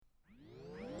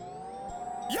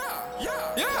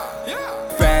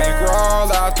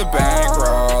the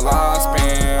bankroll I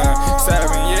spent.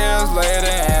 7 years later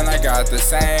and I got the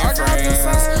same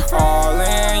friends. All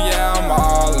in, yeah, I'm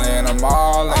all in, I'm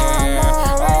all in.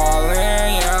 All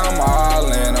in, yeah, I'm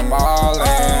all in, I'm all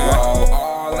in. Whoa,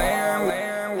 all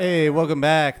in. Hey, welcome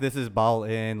back. This is Ball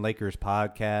In Lakers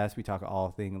podcast. We talk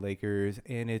all things Lakers,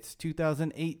 and it's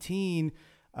 2018.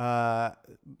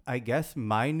 I guess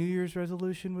my New Year's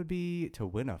resolution would be to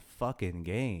win a fucking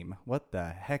game. What the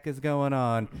heck is going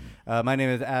on? My name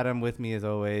is Adam. With me, as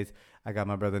always, I got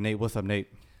my brother Nate. What's up, Nate?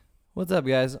 What's up,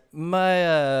 guys?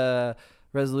 My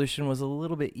resolution was a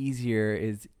little bit easier.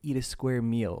 Is eat a square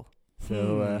meal.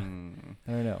 So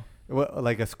I don't know. What,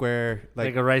 like a square,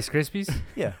 like a Rice Krispies?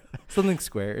 Yeah, something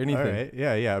square. Anything. All right.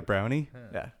 Yeah, a brownie.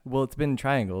 Yeah. Well, it's been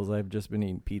triangles. I've just been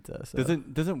eating pizza. So.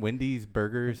 Doesn't Wendy's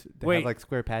burgers have like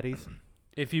square patties?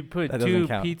 If you put two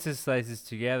pizza slices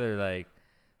together, like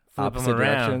flip opposite them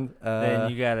around, direction,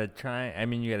 then you got a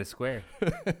you got a square.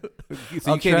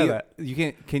 So I'll try that. You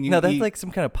can't. Can you? No, that's like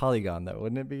some kind of polygon, though.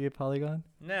 Wouldn't it be a polygon?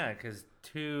 Nah, because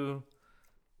two.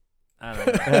 I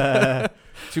don't know.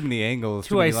 Too many angles.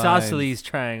 Two isosceles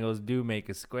triangles do make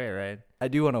a square, right? I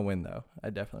do want to win, though.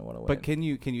 I definitely want to win. But can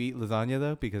you eat lasagna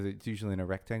though? Because it's usually in a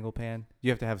rectangle pan.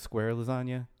 You have to have square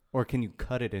lasagna, or can you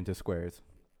cut it into squares?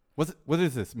 What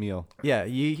is this meal? Yeah,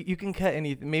 you can cut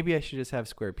anything. Maybe I should just have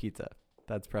square pizza.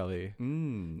 That's probably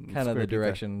kind of the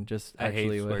direction. Just I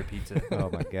actually hate square pizza. Oh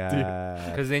my god!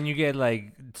 Because then you get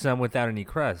like some without any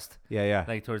crust. Yeah.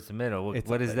 Like towards the middle.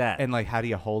 What is that? And like, how do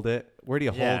you hold it? Where do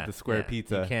you hold the square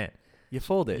pizza? You can't. You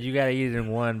fold it. You gotta eat it in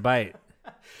one bite.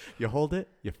 You hold it.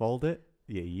 You fold it.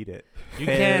 You eat it. You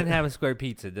can't have a square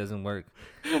pizza. It doesn't work.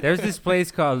 There's this place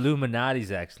called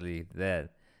Illuminati's actually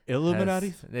that.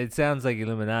 Illuminati's? It sounds like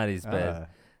Illuminati's, but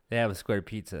they have a square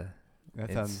pizza.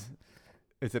 That sounds.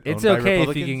 Is it? It's okay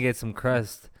if you can get some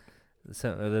crust, a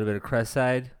little bit of crust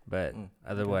side, but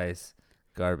otherwise,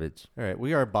 garbage. All right,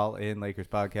 we are Ball In Lakers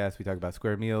podcast. We talk about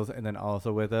square meals, and then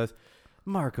also with us,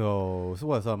 Marcos.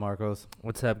 What's up, Marcos?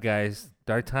 What's up, guys?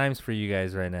 Dark times for you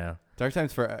guys right now. Dark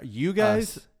times for you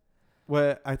guys. Us.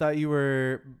 What? I thought you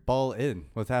were Ball In.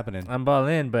 What's happening? I'm Ball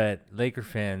In, but Laker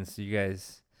fans, you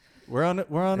guys. We're on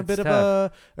a bit tough.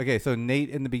 of a. Okay, so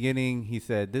Nate in the beginning, he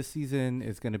said this season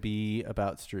is going to be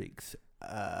about streaks.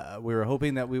 We were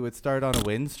hoping that we would start on a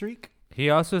win streak.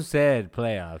 He also said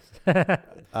playoffs.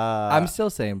 I'm still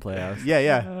saying playoffs.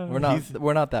 Yeah.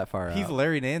 We're not that far out. He's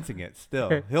Larry Nancing it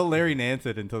still. He'll Larry Nance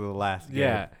it until the last game.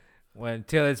 Yeah.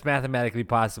 Until it's mathematically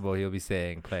possible, he'll be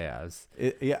saying playoffs.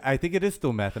 I think it is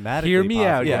still mathematically Hear me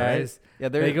out, possible, guys. right? Yeah,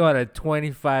 they go on a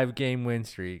 25-game win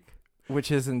streak. Which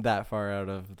isn't that far out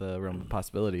of the realm of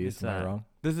possibilities. Am I wrong?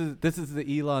 This is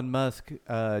the Elon Musk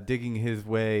digging his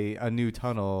way a new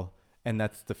tunnel, and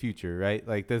that's the future, right?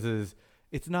 Like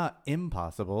it's not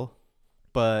impossible,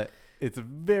 but it's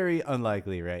very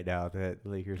unlikely right now that the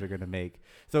Lakers are going to make.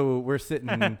 So we're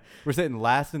sitting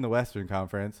last in the Western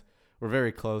Conference. We're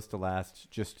very close to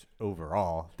last just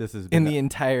overall. This is in the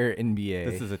entire NBA.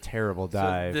 This is a terrible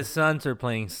dive. So the Suns are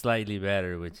playing slightly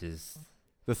better, which is.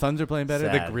 The Suns are playing better.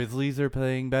 Sad. The Grizzlies are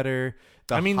playing better.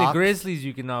 The Grizzlies,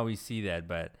 you can always see that,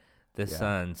 but the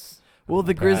Suns. Well,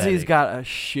 the Grizzlies got a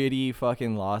shitty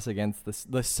fucking loss against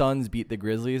the Suns. Beat the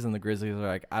Grizzlies, and the Grizzlies are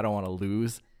like, I don't want to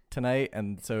lose tonight.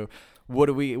 And so, what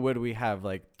do we have?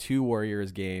 Like 2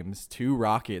 Warriors games, 2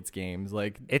 Rockets games.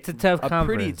 Like it's a conference.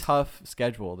 Pretty tough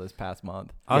schedule this past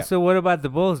month. Also, what about the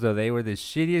Bulls though? They were the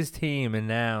shittiest team, and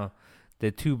now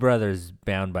the 2 brothers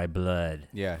bound by blood.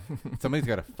 Yeah, somebody's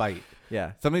got to fight.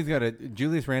 Yeah, somebody's got to.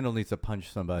 Julius Randle needs to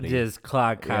punch somebody. Just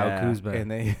clog Kyle Kuzma, and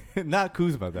they not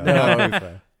Kuzma though.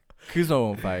 No. Kuzma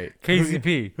won't fight.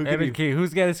 KCP.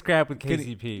 Who's got to scrap with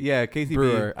KCP? Yeah, KCP.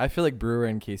 Brewer. I feel like Brewer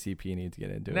and KCP need to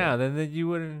get into it. No, then you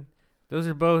wouldn't. Those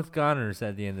are both goners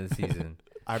at the end of the season.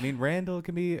 I mean, Randall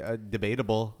can be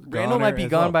debatable. Randall might be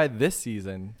gone by this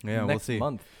season. Yeah, next we'll see.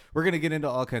 month. We're going to get into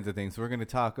all kinds of things. We're going to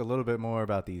talk a little bit more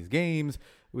about these games.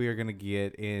 We are going to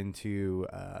get into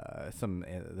some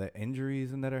the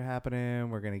injuries that are happening.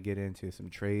 We're going to get into some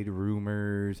trade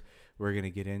rumors. We're going to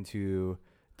get into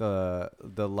the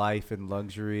life and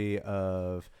luxury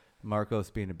of Marcos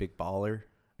being a big baller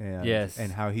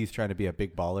and how he's trying to be a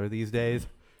big baller these days.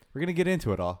 We're going to get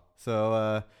into it all.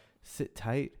 So sit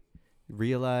tight.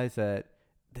 Realize that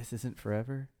this isn't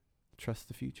forever. Trust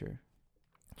the future.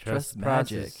 Trust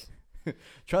magic.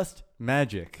 Trust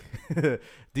magic. Do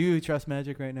you trust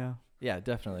magic right now? Yeah,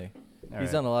 definitely. All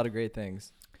He's done a lot of great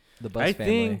things. The Buss I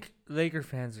family. think Laker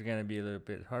fans are going to be a little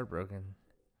bit heartbroken.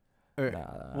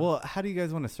 Well, how do you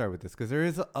guys want to start with this? Because there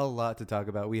is a lot to talk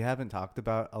about. We haven't talked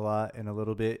about a lot in a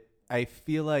little bit. I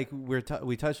feel like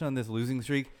we touched on this losing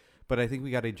streak, but I think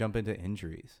we got to jump into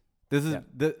injuries. This is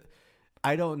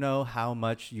I don't know how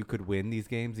much you could win these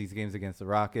games. These games against the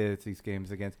Rockets. These games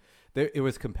against. It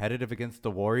was competitive against the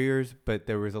Warriors, but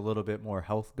there was a little bit more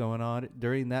health going on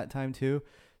during that time too.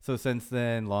 So since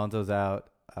then, Lonzo's out.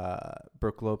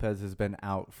 Brooke Lopez has been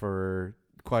out for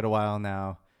quite a while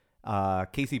now.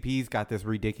 KCP's got this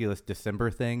ridiculous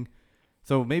December thing.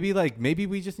 So maybe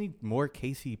we just need more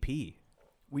KCP.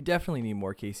 We definitely need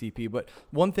more KCP, but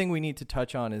one thing we need to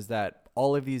touch on is that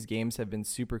all of these games have been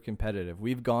super competitive.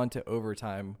 We've gone to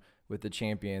overtime with the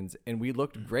champions, and we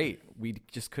looked great. We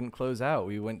just couldn't close out.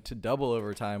 We went to double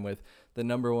overtime with the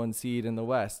number 1 seed in the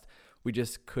West. We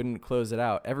just couldn't close it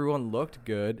out. Everyone looked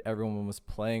good. Everyone was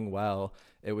playing well.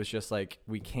 It was just like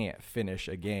we can't finish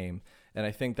a game. And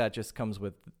I think that just comes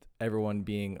with everyone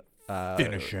being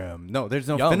finish him. No, there's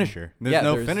no young. finisher. There's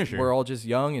no finisher. We're all just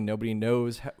young, and nobody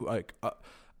knows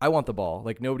I want the ball.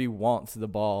 Like, nobody wants the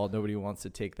ball. Nobody wants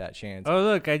to take that chance. Oh,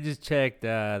 look, I just checked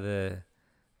the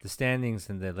standings,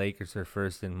 and the Lakers are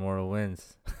first in moral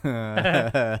wins.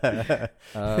 I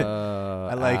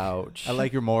Ouch.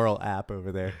 like your moral app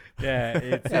over there. Yeah,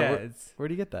 it's where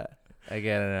do you get that? I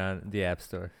got it on the App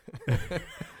Store.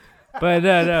 But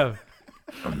no.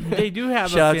 They do have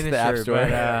Shout a out to finisher, the App Store.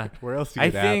 but Where else do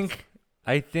you get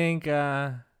I think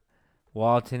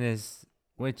Walton is,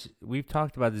 which we've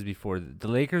talked about this before. The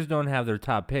Lakers don't have their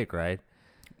top pick, right?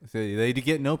 So they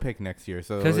get no pick next year.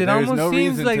 So Because it there's almost no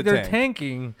seems reason like to they're tank.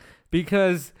 tanking.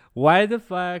 Because why the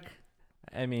fuck?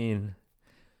 I mean,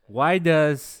 why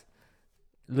does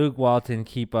Luke Walton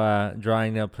keep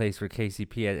drawing up plays for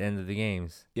KCP at the end of the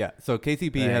games? Yeah, so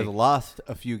KCP has lost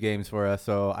a few games for us,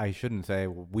 so I shouldn't say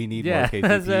we need more KCP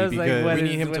that's what I was like, because what we is-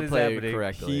 need him what to is play happening?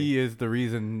 correctly. he is the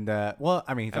reason that. Well,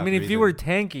 I mean, he's I not mean, the if you reason. were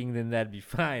tanking, then that'd be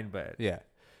fine. But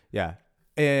yeah,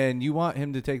 and you want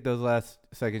him to take those last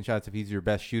second shots if he's your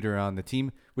best shooter on the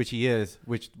team, which he is,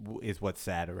 which is what's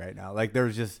sad right now. Like there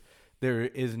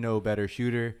is no better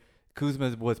shooter.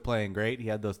 Kuzma was playing great. He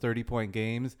had those 30-point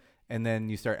games. And then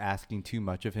you start asking too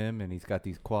much of him, and he's got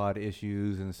these quad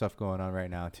issues and stuff going on right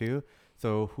now too.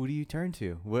 So who do you turn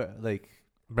to?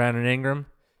 Brandon Ingram,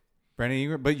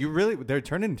 But they're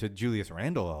turning to Julius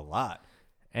Randle a lot.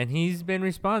 and he's been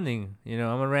responding. I'm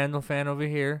a Randall fan over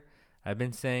here. I've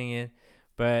been saying it,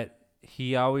 but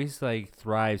he always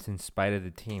thrives in spite of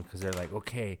the team because they're like,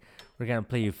 okay, we're gonna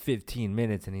play you 15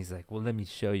 minutes, and he's like, well, let me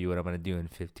show you what I'm gonna do in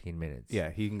 15 minutes.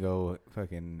 Yeah, he can go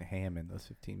fucking ham in those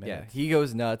 15 minutes. Yeah, he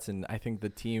goes nuts, and I think the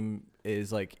team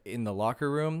is in the locker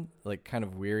room, kind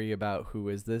of weary about who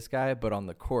is this guy, but on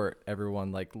the court,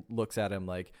 everyone looks at him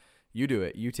like, you do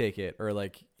it, you take it, or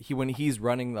when he's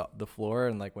running the floor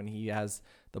and when he has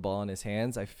the ball in his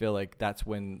hands, I feel like that's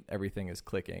when everything is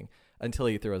clicking. Until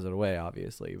he throws it away,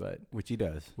 obviously, but Which he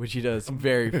does.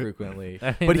 very frequently.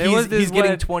 I mean, But there was he's this getting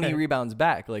one- 20 rebounds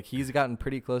back. He's gotten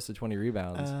pretty close to 20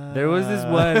 rebounds There was this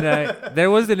one.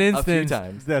 There was an a few instance.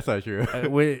 times. That's not true.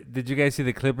 Did you guys see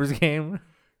the Clippers game?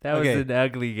 That was Okay. an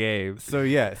ugly game. So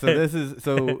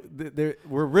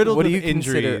we're riddled What do with you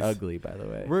injuries. consider ugly, by the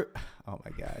way? Oh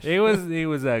my gosh. It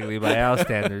was ugly by our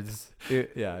standards.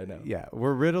 Yeah, I know. Yeah,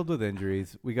 we're riddled with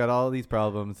injuries. We got all these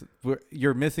problems.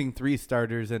 You're missing 3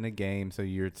 starters in a game, so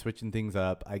you're switching things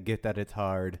up. I get that it's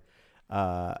hard.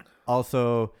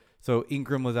 Also, so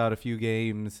Ingram was out a few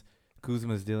games.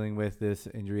 Kuzma's dealing with this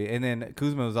injury. And then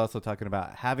Kuzma was also talking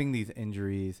about having these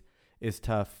injuries is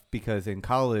tough because in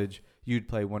college, you'd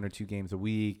play 1 or 2 games a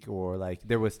week or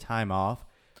there was time off.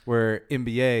 Where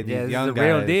NBA, these Yeah, this young is the guys,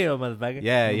 real deal, motherfucker.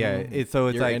 Yeah. It's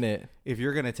You're like in it. if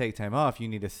you're gonna take time off, you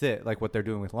need to sit like what they're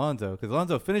doing with Lonzo because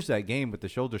Lonzo finished that game with the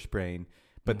shoulder sprain,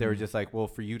 but they were just like, well,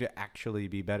 for you to actually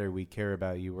be better, we care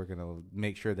about you. We're gonna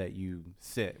make sure that you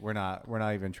sit. We're not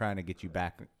even trying to get you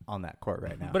back on that court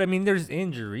right now. But I mean, there's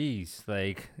injuries.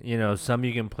 Some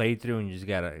you can play through, and you just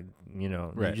gotta,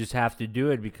 Right. you just have to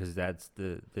do it because that's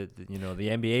the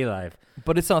NBA life.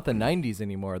 But it's not the 90s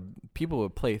anymore. People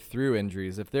would play through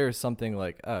injuries. If there's something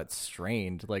it's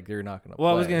strained, they're not going to play.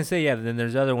 Well, I was gonna say, yeah. Then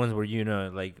there's other ones where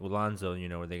like Alonzo,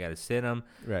 where they gotta sit him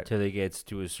right. till they gets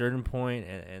to a certain point,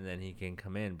 and then he can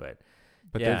come in. But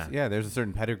There's a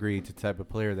certain pedigree to the type of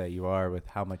player that you are with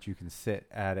how much you can sit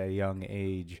at a young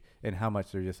age and how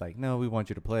much they're just like, no, we want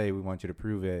you to play. We want you to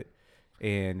prove it.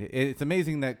 And it's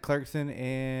amazing that Clarkson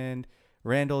and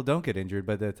Randall don't get injured,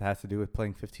 but that has to do with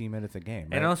playing 15 minutes a game.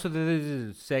 Right? And also, this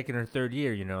is second or third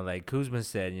year, like Kuzma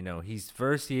said, he's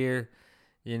first year,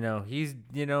 he's,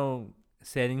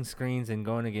 setting screens and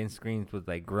going against screens with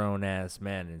grown ass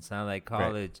men. It's not like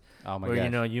college oh my where,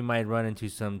 gosh. you might run into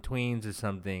some tweens or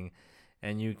something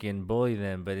and you can bully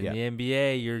them. But in Yeah. the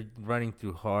NBA, you're running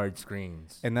through hard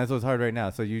screens. And that's what's hard right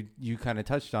now. So you kind of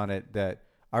touched on it that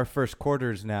our first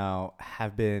quarters now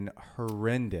have been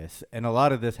horrendous, and a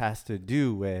lot of this has to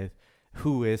do with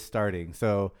who is starting.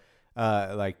 So,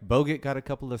 like Bogut got a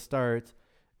couple of starts.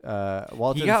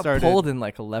 Walton he got started, pulled in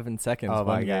like 11 seconds. Oh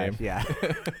my one game. gosh! Yeah,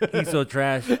 He's so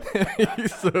trash.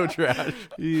 He's so trash.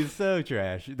 he's so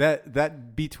trash.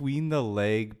 That between the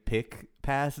leg pick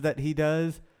pass that he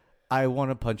does, I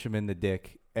want to punch him in the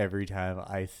dick every time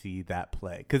I see that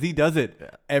play, because he does it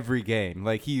every game.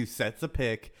 Like he sets a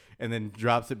pick and then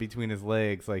drops it between his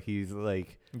legs, like he's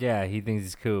like, Yeah, he thinks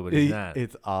he's cool, but he's not.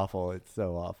 It's awful. It's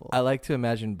so awful. I like to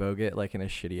imagine Bogut like in a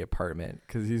shitty apartment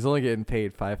because he's only getting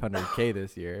paid $500K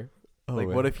this year. Like,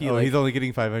 what if he? Oh, like, he's only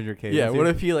getting $500K. yeah. What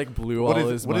if he like blew all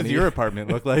his what money? does your apartment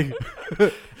look like?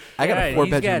 I got Yeah, a he's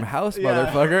 4-bedroom got- house,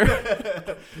 Yeah.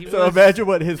 motherfucker. He So was- imagine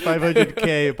what his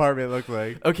 $500K apartment looked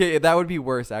like. Okay, that would be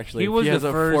worse actually. He If was he has the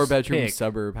a first 4-bedroom pick.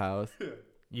 suburb house.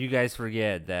 You guys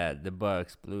forget that the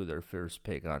Bucks blew their first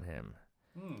pick on him.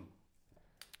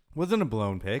 Wasn't a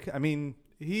blown pick. I mean,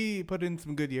 he put in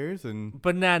some good years, and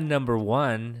But not number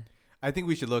one. I think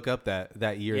we should look up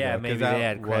that year. Yeah, though, 'cause maybe that they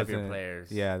had crappier wasn't-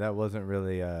 players. Yeah, that wasn't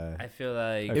really. I feel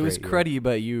like A It was great year. cruddy,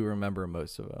 but you remember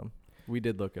most of them. We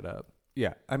did look it up.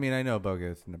 Yeah, I mean, I know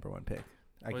Bogut is the number one pick.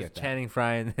 I was get that. Channing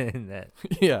Frye in that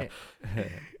Yeah,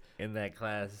 in that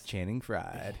class. Channing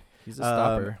Fried. he's a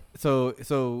stopper.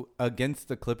 So against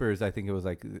the Clippers, I think it was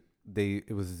like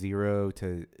it was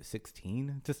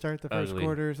 0-16 to start the first Ugly.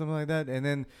 quarter or something like that, and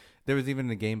then there was even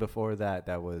a game before that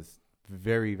was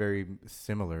very, very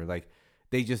similar. Like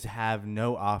they just have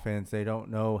no offense. They don't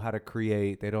know how to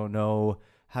create. They don't know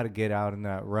how to get out in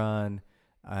that run.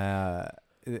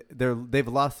 They've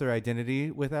lost their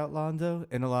identity without Lonzo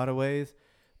in a lot of ways,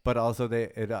 but also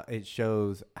it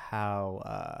shows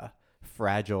how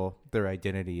fragile their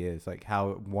identity is, like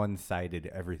how one-sided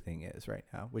everything is right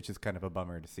now, which is kind of a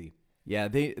bummer to see. Yeah,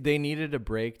 they needed a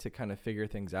break to kind of figure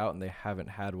things out, and they haven't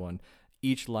had one.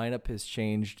 Each lineup has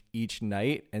changed each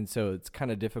night, and so it's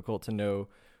kind of difficult to know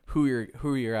who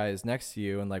your guy is next to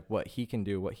you and like what he can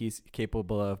do, what he's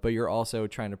capable of. But you're also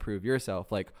trying to prove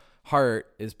yourself. Like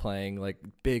Hart is playing like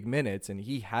big minutes, and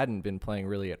he hadn't been playing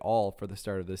really at all for the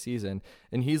start of the season,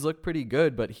 and he's looked pretty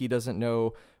good, but he doesn't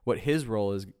know what his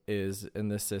role is in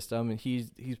this system, and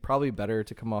he's probably better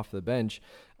to come off the bench.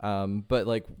 But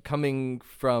like coming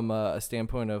from a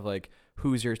standpoint of like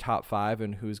who's your top five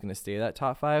and who's going to stay that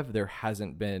top five, there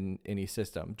hasn't been any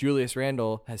system. Julius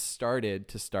Randle has started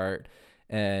to start,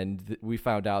 and we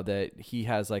found out that he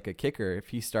has like a kicker. If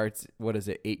he starts,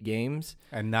 8 games?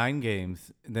 And 9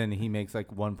 games, then he makes like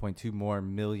 $1.2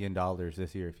 million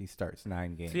this year if he starts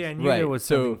 9 games. See, I knew Right, there was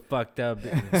so- something fucked up.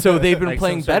 So they've been Like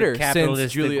playing some sort of better since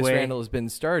capitalistic Julius way. Randle has been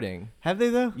starting. Have they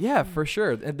though? Yeah, for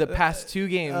sure. The past 2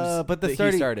 games But the that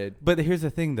starting, he started. But here's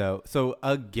the thing, though. So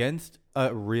against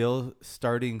a real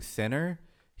starting center,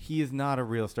 he is not a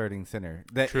real starting center.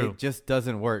 True. It just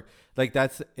doesn't work. Like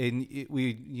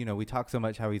we talk so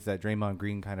much how he's that Draymond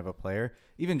Green kind of a player.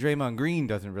 Even Draymond Green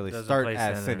doesn't really Doesn't start play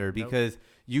as center. center Nope. because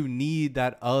you need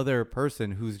that other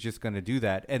person who's just going to do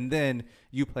that. And then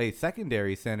you play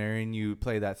secondary center and you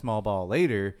play that small ball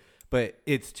later. But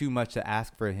it's too much to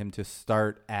ask for him to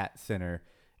start at center.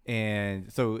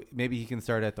 And so maybe he can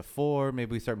start at the 4.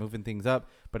 Maybe we start moving things up.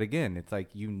 But again, it's like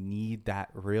you need that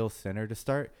real center to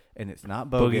start. And it's not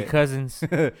Boogie Bogut. Cousins,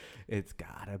 It's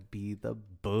got to be the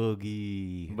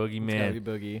Boogie. Boogie It's gotta Man. be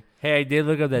Boogie. Hey, I did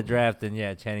look up that draft, and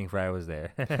yeah, Channing Frye was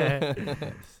there.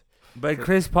 But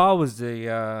Chris Paul was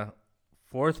the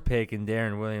 4th pick, and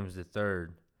Darren Williams the 3rd.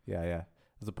 Yeah. It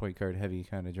was a point guard heavy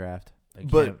kind of draft. I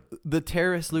But can't- the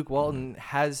terrorist Luke Walton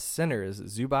has centers.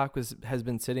 Zubac has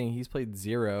been sitting. He's played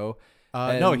 0.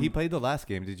 No, And- he played the last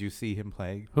game. Did you see him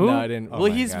playing? Who? No, I didn't. Oh Well,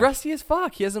 my he's gosh. rusty as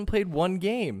fuck. He hasn't played 1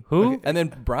 game. Who? And then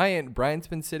Bryant's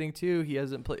been sitting too. He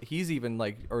hasn't played. He's even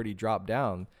like already dropped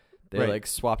down. They Right. like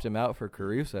swapped him out for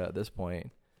Caruso at this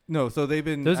point. No, so they've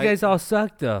been. Those guys all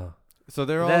suck, though. So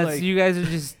they're all That's like. you guys are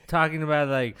just talking about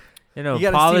like You gotta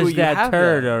see polish what you that have,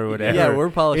 turd though. or whatever. Yeah, we're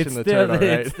polishing it's the still, turd, all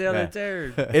right? It's still Yeah. a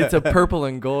turd. It's a purple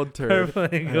and gold turd.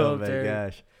 Purple and Oh gold my turd.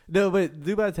 gosh. No, but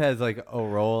Zubac has like a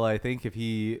role. I think if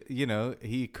he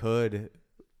could,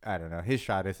 I don't know. His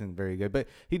shot isn't very good, but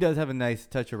he does have a nice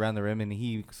touch around the rim, and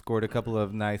he scored a couple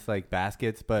of nice like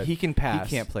baskets. But He can pass.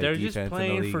 he can't play They're defense just in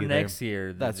playing the league for either. next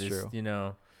year. They're That's just,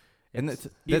 true. And that's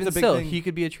Even a big still, thing. he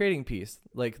could be a trading piece.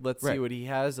 Like, let's see Right. what he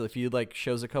has. If he like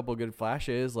shows a couple good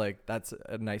flashes, like that's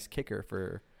a nice kicker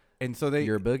for and so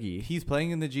your boogie. He's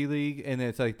playing in the G League, and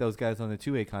it's like those guys on the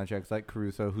 2A contracts, like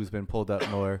Caruso, who's been pulled up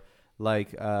more,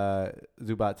 like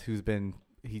Zubac,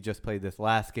 he just played this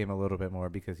last game a little bit more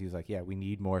because he's like, yeah, we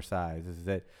need more size. This is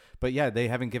it. But yeah, they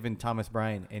haven't given Thomas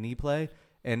Bryant any play,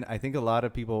 And I think a lot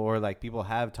of people, or like people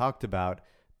have talked about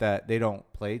that they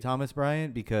don't play Thomas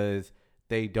Bryant because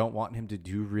they don't want him to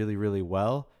do really, really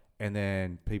well. And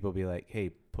then people be like,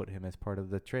 hey, put him as part of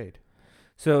the trade.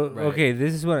 So, Right. okay,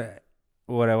 this is what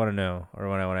I want to know, or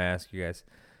what I want to ask you guys.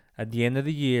 At the end of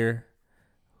the year,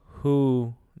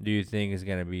 who do you think is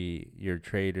going to be your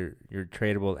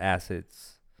tradable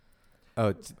assets?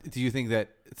 Oh, do you think that?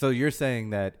 So you're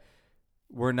saying that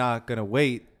we're not going to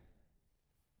wait,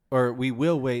 or we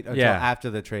will wait until after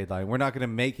the trade line. We're not going to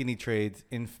make any trades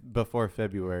before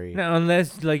February. No,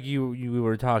 unless like you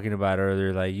were talking about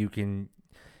earlier, like you can,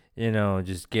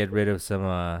 just get rid of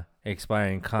some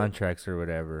expiring contracts or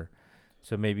whatever.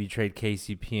 So maybe trade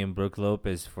KCP and Brook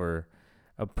Lopez for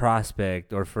a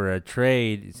prospect or for a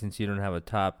trade since you don't have a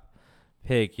top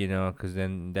pick, because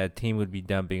then that team would be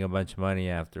dumping a bunch of money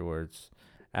afterwards,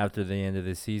 after the end of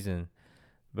the season.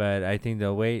 But I think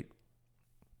they'll wait.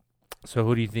 So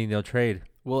who do you think they'll trade?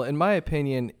 Well, in my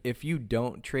opinion, if you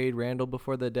don't trade Randall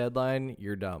before the deadline,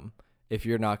 you're dumb. If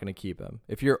you're not going to keep him.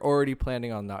 If you're already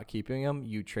planning on not keeping him,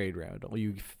 you trade Randall.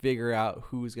 You figure out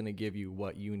who's going to give you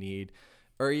what you need.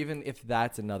 Or even if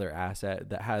that's another asset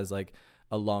that has like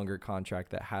a longer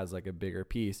contract that has like a bigger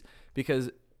piece.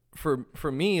 Because for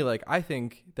me, like I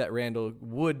think that Randall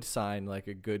would sign like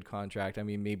a good contract. I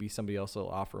mean, maybe somebody else will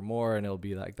offer more, and it'll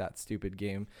be like that stupid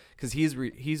game because he's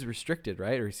restricted,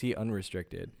 right? Or is he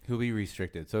unrestricted? He'll be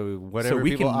restricted. So whatever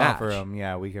we people can match. offer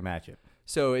him, we can match it.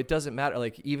 So it doesn't matter.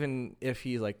 Like even if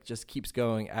he like just keeps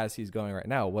going as he's going right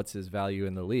now, what's his value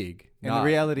in the league? And the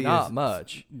reality is not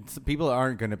much. People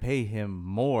aren't going to pay him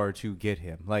more to get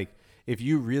him. Like if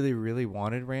you really, really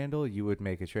wanted Randall, you would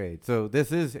make a trade. So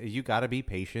you got to be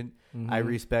patient. Mm-hmm. I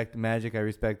respect Magic. I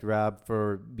respect Rob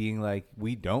for being like,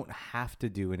 we don't have to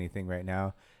do anything right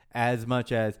now as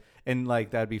much as, and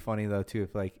like, that'd be funny though too,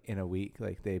 if like in a week,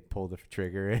 like they pull the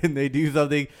trigger and they do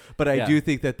something. But I do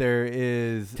think that there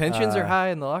is tensions are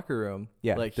high in the locker room.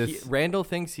 Yeah. Like Randall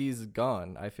thinks he's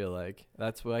gone. I feel like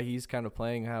that's why he's kind of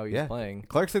playing how he's playing.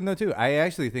 Clarkson though too. I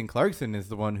actually think Clarkson is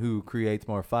the one who creates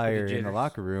more fire in the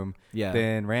locker room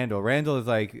than Randall. Randall is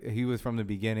like, he was from the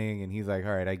beginning and he's like,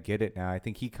 all right, I get it now. I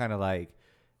think he kind of like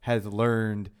has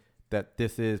learned that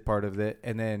this is part of it.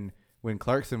 And then when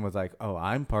Clarkson was like, oh,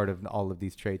 I'm part of all of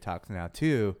these trade talks now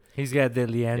too. He's got the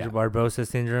Leandro Barbosa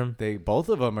syndrome. Both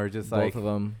of them are just like both of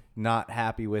them not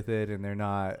happy with it, and they're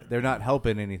not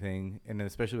helping anything. And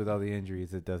especially with all the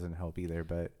injuries, it doesn't help either.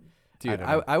 But dude,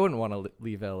 I wouldn't want to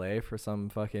leave LA for some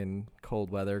fucking cold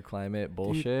weather climate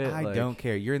bullshit. Dude, I don't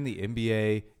care. You're in the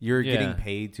NBA. You're getting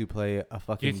paid to play a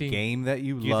fucking game that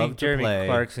you love to play. Do you think Jeremy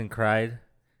Clarkson cried?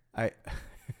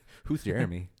 Who's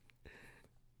Jeremy?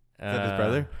 Is that his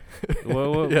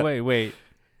brother? Wait.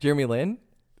 Jeremy Lin?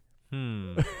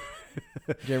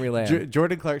 Jeremy Lamb.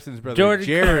 Jordan Clarkson's brother.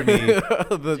 Jeremy.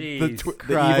 the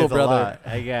evil brother.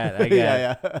 I got.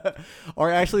 Yeah. Or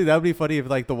actually, that would be funny if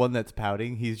like the one that's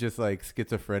pouting, he's just like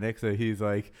schizophrenic. So he's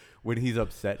like, when he's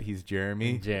upset, he's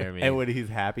Jeremy. And when he's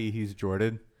happy, he's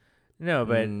Jordan. No,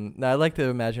 but I like to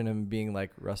imagine him being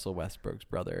like Russell Westbrook's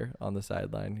brother on the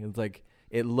sideline. It's like,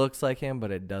 it looks like him, but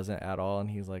it doesn't at all, and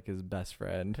he's like his best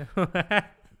friend.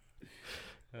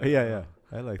 Yeah.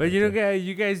 I like. But you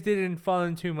guys didn't fall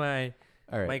into my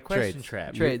question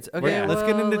trap. Trades. Okay, let's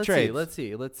get into trades. Let's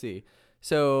see.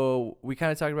 So we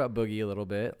kind of talked about Boogie a little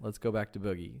bit. Let's go back to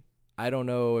Boogie. I don't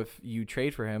know if you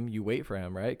trade for him. You wait for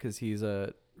him, right? Because he's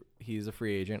a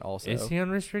free agent also. Is he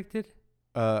unrestricted?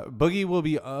 Boogie will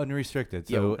be unrestricted,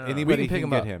 so anybody can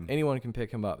get him. Anyone can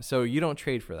pick him up. So you don't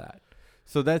trade for that.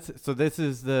 So this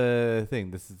is the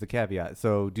thing. This is the caveat.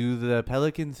 So do the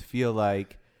Pelicans feel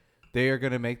like they are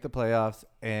going to make the playoffs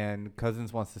and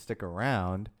Cousins wants to stick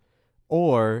around,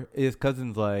 or is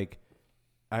Cousins like,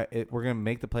 we're going to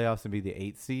make the playoffs and be the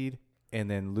 8th seed and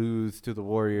then lose to the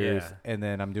Warriors and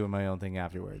then I'm doing my own thing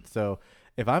afterwards. So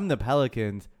if I'm the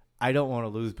Pelicans, I don't want to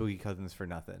lose Boogie Cousins for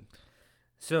nothing.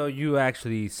 So you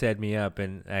actually set me up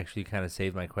and actually kind of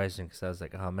saved my question because I was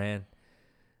like, oh man.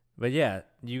 But yeah,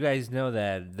 you guys know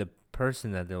that the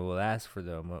person that they will ask for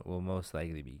them will most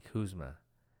likely be Kuzma.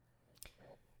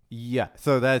 Yeah,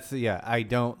 so I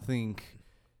don't think,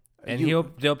 and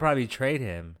they'll probably trade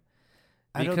him.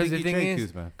 I don't think the thing is,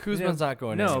 Kuzma. Kuzma's not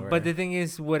going anywhere. No, but the thing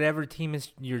is, whatever team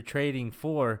you're trading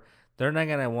for, they're not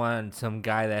gonna want some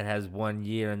guy that has 1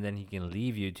 year and then he can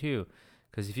leave you too.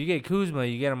 Because if you get Kuzma,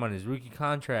 you get him on his rookie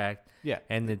contract. Yeah,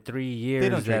 and the 3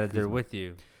 years that they're with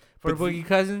you. For Boogie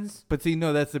Cousins? But see,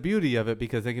 no, that's the beauty of it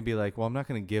because they can be like, well, I'm not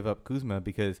going to give up Kuzma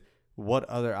because what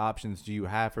other options do you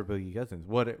have for Boogie Cousins?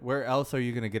 Where else are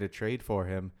you going to get a trade for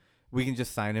him? We can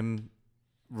just sign him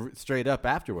straight up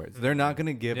afterwards. They're not going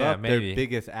to give up their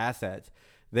biggest assets.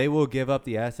 they will give up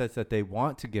the assets that they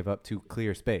want to give up to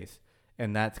clear space.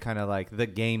 And that's kind of like the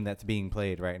game that's being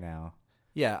played right now.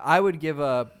 Yeah, I would give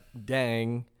up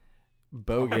Dang,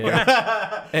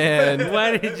 Bogut, and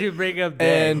Why did you bring up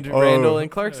and Dang? Randall and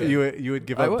Clarkson. You would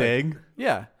give I up would. Dang?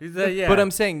 Yeah. He's like, yeah. But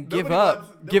I'm saying give Nobody up.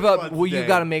 wants- Give nobody up. wants Well, you Dang.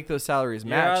 got to make those salaries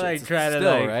match. You're like It's trying to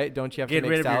still, like right? Don't you have get to make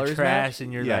rid of your salaries trash, match?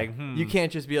 and you're Yeah. like, You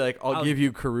can't just be like, I'll give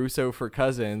you Caruso for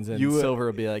Cousins, and You, Silver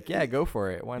will be like, yeah, go for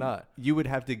it. Why not? You would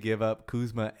have to give up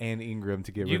Kuzma and Ingram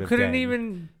to get You rid of couldn't Dang.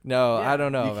 even. No, I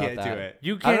don't know You about can't that. do it.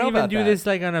 You I don't can't know even about do that. this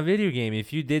like on a video game.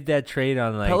 If you did that trade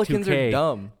on like Pelicans 2K, are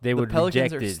dumb. they the would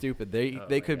Pelicans reject are it. stupid. They Oh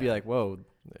they my could be God. like, whoa.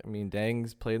 I mean,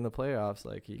 Dang's played in the playoffs.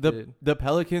 Like he The did. the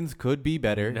Pelicans could be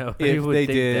better Nobody if would they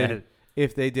think did that.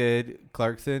 if they did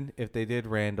Clarkson, if they did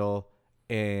Randall,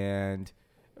 and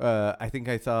I think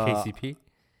I saw KCP.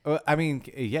 I mean,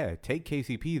 yeah, take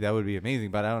KCP. That would be amazing,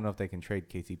 but I don't know if they can trade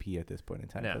KCP at this point in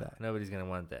time for No, that. nobody's gonna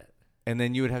want that. And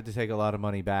then you would have to take a lot of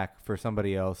money back for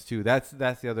somebody else too. That's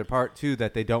the other part too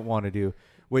that they don't want to do,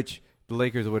 which the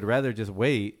Lakers would rather just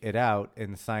wait it out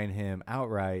and sign him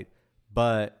outright.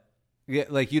 But yeah,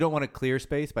 like you don't want to clear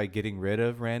space by getting rid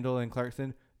of Randall and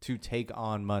Clarkson to take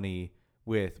on money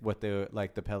with what the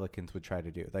Pelicans would try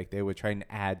to do. Like they would try and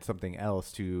add something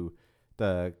else to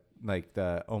the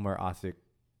Omer Osik.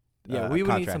 Yeah, we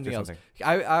would need contract something or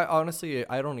else. I honestly,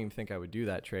 I don't even think I would do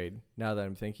that trade now that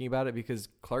I'm thinking about it, because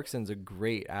Clarkson's a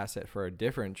great asset for a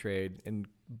different trade, and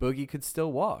Boogie could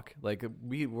still walk. Like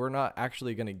we're not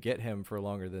actually going to get him for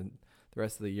longer than the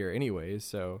rest of the year anyways.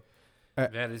 So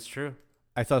That is true.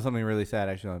 I saw something really sad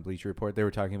actually on Bleacher Report. They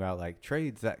were talking about like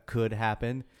trades that could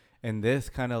happen, and this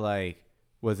kind of like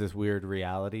was this weird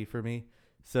reality for me.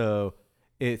 So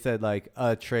it said like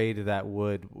a trade that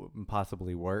would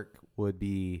possibly work would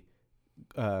be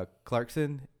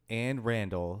Clarkson and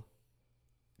Randall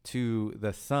to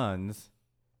the Suns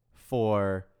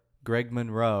for Greg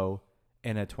Monroe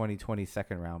and a 2020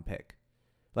 second round pick.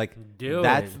 Like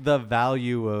that's the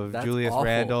value of That's Julius awful.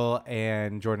 Randle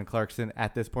and Jordan Clarkson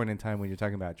at this point in time when you're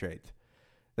talking about trades.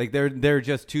 Like they're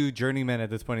just two journeymen at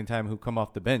this point in time who come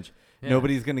off the bench. Yeah.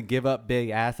 Nobody's going to give up big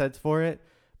assets for it,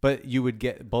 but you would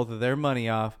get both of their money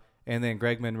off, and then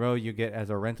Greg Monroe you get as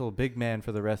a rental big man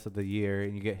for the rest of the year,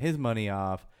 and you get his money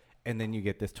off, and then you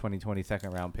get this 2020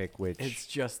 second round pick, which it's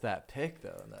just that pick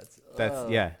though. And that's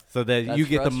yeah. So that That's you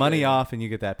get the money frustrating. off and you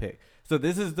get that pick. So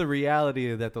this is the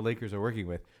reality that the Lakers are working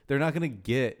with. They're not going to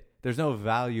get. There's no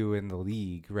value in the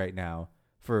league right now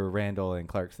for Randall and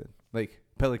Clarkson. Like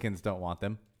Pelicans don't want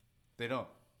them. They don't.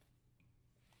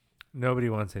 Nobody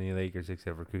wants any Lakers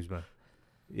except for Kuzma.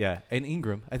 Yeah, and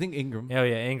Ingram. I think Ingram. Oh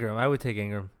yeah, Ingram. I would take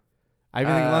Ingram. I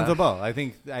even think Lonzo Ball. I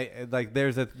think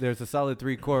there's a solid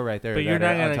three core right there. But you're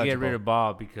that not are gonna get rid untouchable. of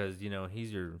Ball because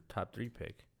he's your top 3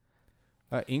 pick.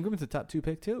 Ingram's a top 2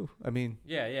 pick too. I mean,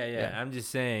 Yeah. I'm just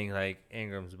saying like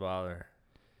Ingram's baller.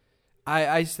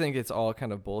 I just think it's all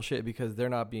kind of bullshit because they're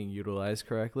not being utilized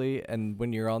correctly. And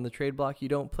when you're on the trade block, you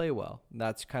don't play well.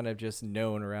 That's kind of just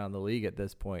known around the league at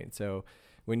this point. So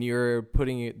when you're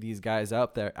putting these guys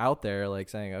out there, like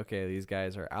saying, okay, these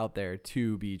guys are out there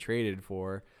to be traded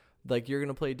for, like you're going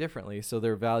to play differently. So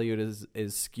their value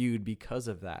is skewed because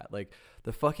of that. Like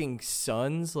the fucking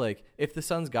Suns, like if the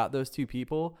Suns got those two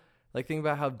people, like think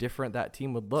about how different that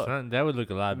team would look. Son, that would look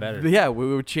a lot better. But yeah,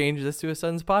 we would change this to a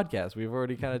Suns podcast. We've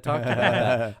already kind of talked about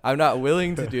that. I'm not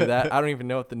willing to do that. I don't even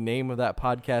know what the name of that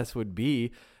podcast would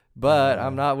be, but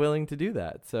I'm not willing to do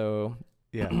that. So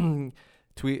yeah.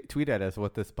 Tweet at us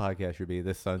what this podcast should be.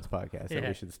 This Suns podcast that Yeah.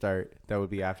 we should start. That would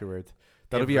be afterwards.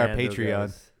 That'll If be our Randall Patreon.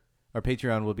 goes. Our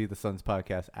Patreon will be the Suns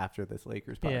podcast after this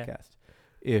Lakers Yeah. podcast.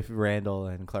 If Randall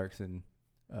and Clarkson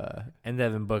And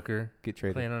Devin Booker get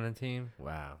traded, playing on a team.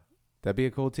 Wow. that'd be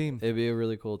a cool team. it'd be a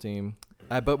really cool team.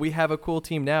 But we have a cool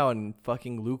team now, and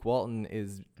fucking Luke Walton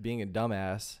is being a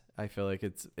dumbass. I feel like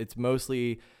it's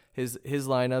mostly his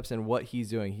lineups and what he's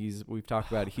doing. We've talked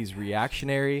about it. He's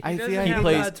reactionary. I He see. doesn't I have hate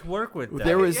plays- a that. lot to work with. Though.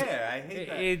 There was- I hate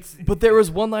that. It's But there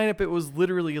was one lineup, it was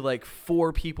literally like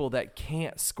 4 people that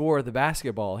can't score the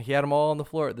basketball. He had them all on the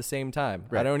floor at the same time.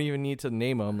 I Right. don't even need to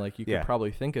name them. Like, you Yeah. could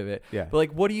probably think of it. Yeah. But,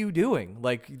 like, what are you doing?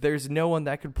 Like, there's no one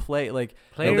that could play. Like,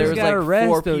 players there was, got to like, rest.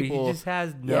 4 Though. people. He just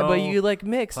has no. Yeah, but you, like,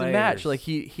 mix and match. players. Like,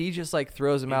 he just, like,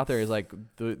 throws them out there. He's like,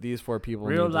 these 4 people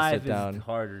real need to life sit down. is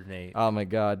harder, Nate. Oh, my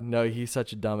God. No, he's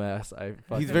such a dumbass. I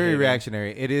fucking He's very hate him.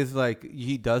 reactionary. It is like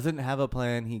he doesn't have a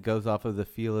plan. He goes off of the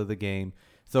feel of the game.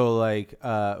 So like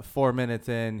 4 minutes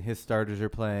in, his starters are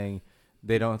playing.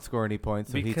 They don't score any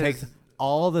points. So he Because- takes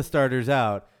all the starters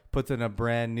out, puts in a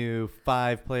brand new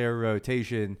 5-player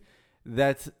rotation.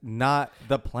 That's not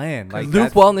the plan. Like Luke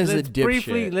that's- Walton is a Let's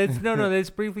briefly dipshit. let's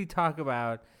briefly talk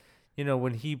about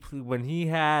when he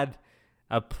had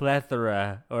a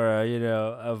plethora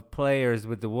of players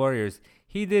with the Warriors,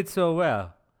 he did so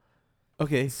well.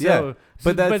 Okay, So,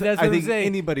 but that's what I I'm think saying.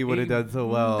 anybody would have done so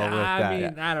well with that. I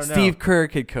mean, I don't know. Steve Kerr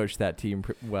could coach that team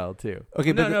well too.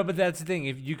 Okay, but that's the thing.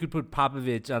 If you could put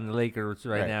Popovich on the Lakers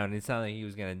right Right. now, and it's not like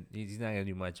he's not gonna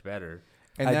do much better.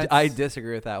 and I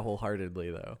disagree with that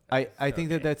wholeheartedly, though. I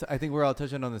think I think we're all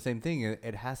touching on the same thing.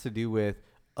 It has to do with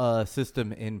a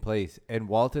system in place, and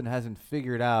Walton hasn't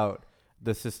figured out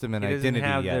the system and He doesn't identity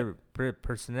have yet. the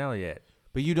personnel yet.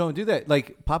 But you don't do that.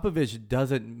 Like Popovich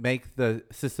doesn't make the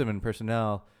system and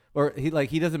personnel, or he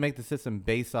doesn't make the system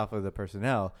based off of the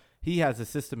personnel. He has a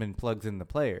system and plugs in the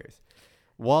players.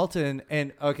 Walton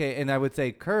and I would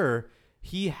say Kerr,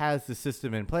 he has the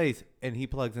system in place and he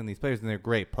plugs in these players, and they're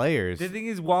great players. The thing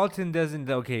is, Walton doesn't.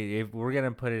 Okay, if we're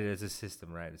gonna put it as a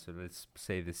system, right? So let's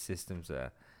say the system's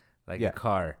like a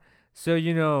car. So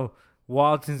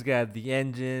Walton's got the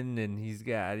engine, and he's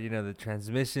got the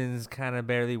transmission's kind of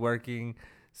barely working.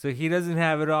 So he doesn't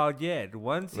have it all yet.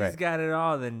 Once he's got it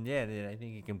all, then I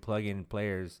think he can plug in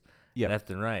players left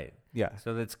and right. Yeah.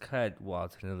 So let's cut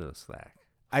Walton a little slack.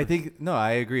 I think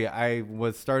I agree. I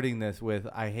was starting this with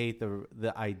I hate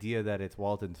the idea that it's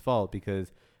Walton's fault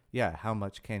because how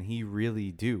much can he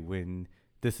really do when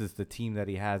this is the team that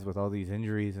he has with all these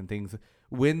injuries and things?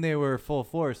 When they were full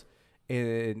force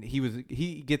and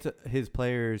he gets his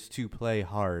players to play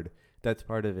hard. That's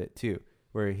part of it too,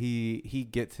 where he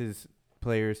gets his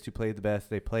players to play the best.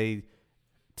 They play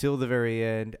till the very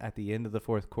end at the end of the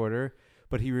fourth quarter,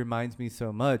 but he reminds me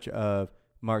so much of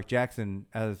Mark Jackson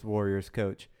as Warriors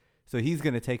coach. So he's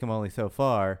going to take them only so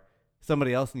far.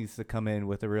 Somebody else needs to come in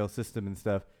with a real system and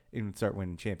stuff and start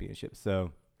winning championships.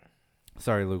 So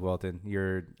sorry, Luke Walton,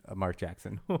 you're a Mark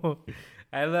Jackson.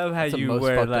 I love how That's the you most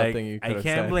were fucked up like, thing you I could've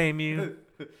can't said. blame you,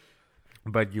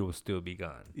 but you will still be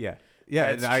gone. Yeah.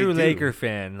 That's and I true do. Laker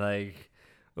fan. Like,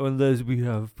 unless we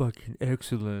have fucking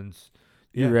excellence,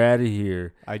 you're out of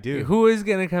here. I do. Who is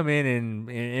gonna come in and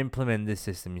implement this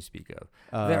system you speak of?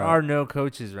 There are no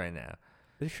coaches right now.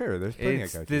 Sure, there's plenty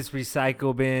It's of coaches. this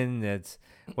recycle bin. That's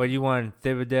what you want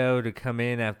Thibodeau to come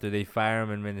in after they fire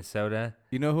him in Minnesota.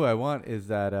 You know who I want is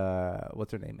that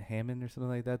what's her name, Hammond or something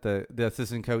like that, the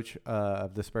assistant coach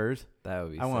of the Spurs. That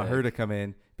would be I want sick. her to come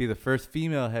in, be the first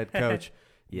female head coach.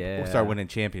 Yeah. We'll start winning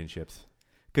championships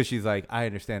because she's like, I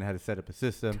understand how to set up a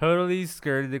system. Totally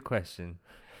skirted the question.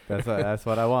 That's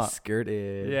what I want.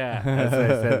 Skirted. Yeah, that's why I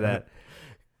said that.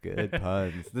 Good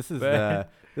puns.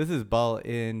 This is Ball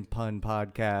In Pun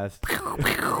Podcast.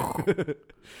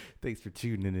 Thanks for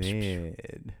tuning in.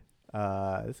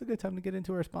 This is a good time to get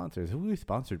into our sponsors. Who are we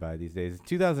sponsored by these days?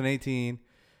 2018.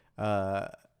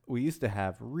 We used to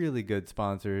have really good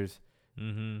sponsors.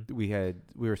 Mm-hmm. We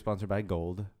were sponsored by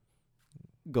Gold.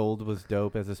 Gold was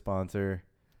dope as a sponsor.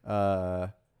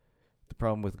 The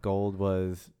problem with Gold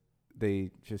was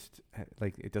they just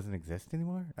it doesn't exist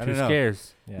anymore. I don't know.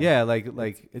 scarce. Yeah,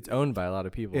 like It's owned by a lot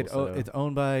of people. it's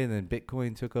owned by, and then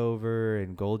Bitcoin took over,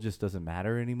 and gold just doesn't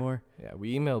matter anymore. Yeah,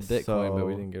 we emailed Bitcoin, but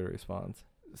we So- didn't get a response.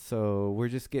 So we're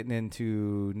just getting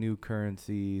into new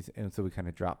currencies, and so we kind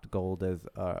of dropped gold as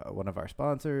one of our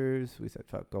sponsors. We said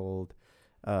fuck gold.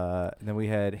 And then we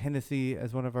had Hennessy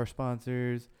as one of our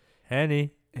sponsors,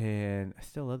 Henny. and I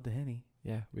still love the Henny.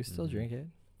 Yeah, we still Mhm. drink it.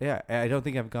 Yeah, I don't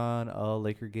think I've gone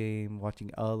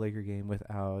watching a Laker game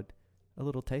without a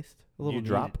little taste, a little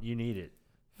drop. You need it.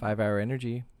 5-hour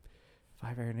energy.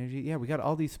 5-hour energy. Yeah, we got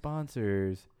all these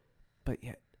sponsors, but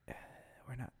yet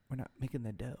we're not making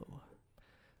the dough.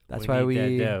 That's We why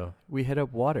need that dough. we hit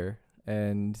up water,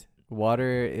 and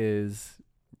water is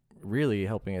really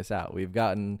helping us out. We've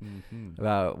gotten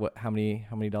about how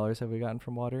many dollars have we gotten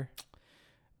from water?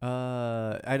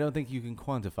 I don't think you can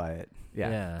quantify it.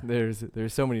 Yeah. There's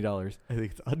so many dollars. I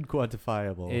think it's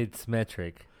unquantifiable. It's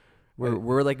metric.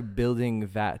 We're like building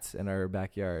vats in our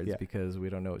backyards Yeah. because we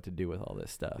don't know what to do with all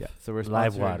this stuff. Yeah, so we're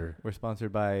Live sponsored, water. We're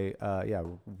sponsored by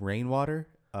rainwater,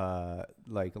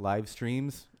 like live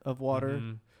streams of water,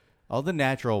 Mhm. all the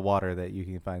natural water that you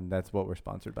can find. That's what we're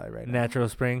sponsored by right now. Natural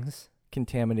springs.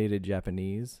 Contaminated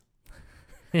Japanese.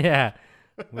 Yeah.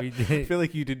 We I did feel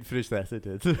like you didn't finish that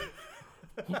sentence.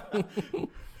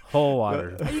 whole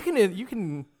water. You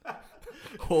can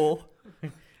hole.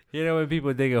 You know when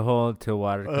people dig a hole till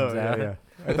water comes out? yeah.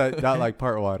 I thought not like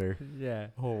part water, Yeah.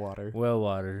 whole water. Well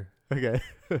water. Okay.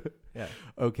 Yeah.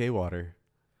 Okay, water.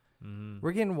 Mm-hmm.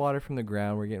 We're getting water from the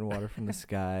ground. We're getting water from the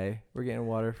sky. We're getting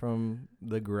water from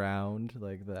the ground,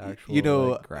 like the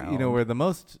actual ground. You know where the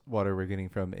most water we're getting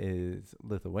from is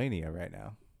Lithuania right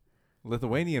now.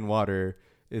 Lithuanian water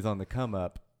is on the come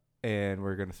up. and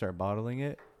we're gonna start bottling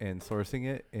it and sourcing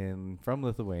it from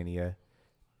Lithuania.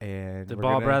 And The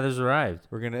Ball Brothers arrived.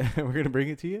 We're gonna bring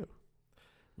it to you.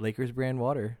 Lakers brand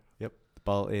water. Yep, the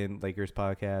Ball in Lakers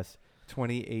podcast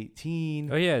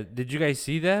 2018. Oh yeah, did you guys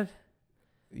see that?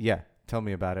 Yeah, tell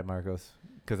me about it, Marcos,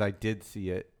 because I did see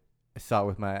it. I saw it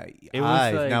with my It was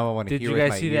eyes. like, Now I want to did hear you with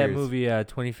guys my see ears. that movie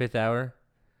 25th Hour?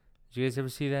 Did you guys ever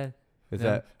see that? Is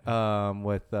No. that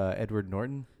with Edward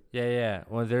Norton? Yeah.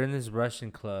 Well, they're in this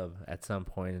Russian club at some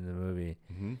point in the movie,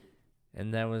 Mm-hmm.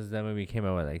 and that movie came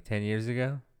out like 10 years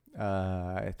ago.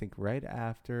 I think right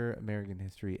after American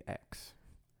History X.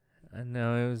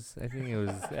 No, I think it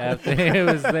was after. It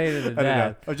was later than I don't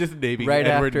know. that. I'm just naming Right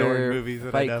Edward after Norton movies. That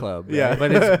I Fight know. Club, right? Yeah,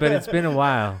 But it's been a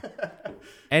while.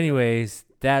 Anyways,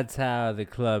 that's how the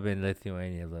club in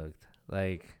Lithuania looked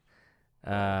like.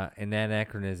 An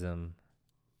anachronism.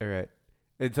 all right.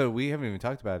 And so we haven't even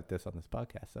talked about this on this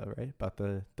podcast, though, right? About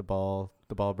the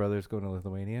Ball brothers going to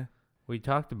Lithuania. We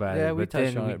talked about Yeah, it, we but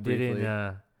touched then on we it briefly.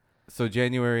 didn't. So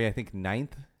January, I think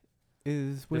 9th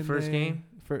is when first game?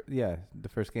 the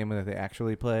first game that they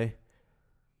actually play,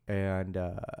 and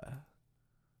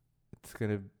it's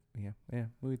gonna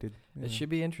we did. It should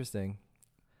be interesting.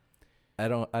 I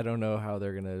don't know how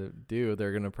they're gonna do.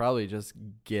 They're gonna probably just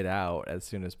get out as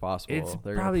soon as possible. It's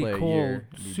they're probably gonna play cold, a year,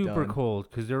 and be super done. cold,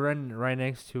 because they're right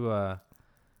next to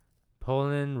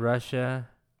Poland, Russia,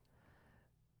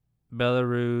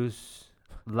 Belarus,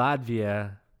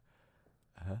 Latvia.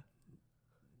 Uh-huh.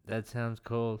 That sounds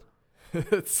cold.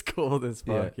 It's cold as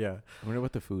fuck. Yeah. I wonder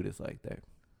what the food is like there.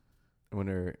 I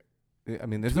wonder. I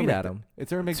mean, there's Tweet no at 'em. Is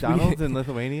there a McDonald's in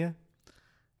Lithuania?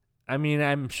 I mean,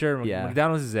 I'm sure Yeah.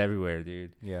 McDonald's is everywhere,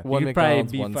 dude. Yeah. One you could probably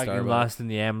McDonald's, be one fucking Starbucks. lost in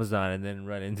the Amazon and then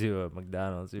run into a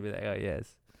McDonald's. You'd be like, oh,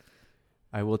 yes.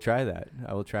 I will try that.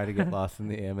 I will try to get lost in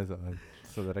the Amazon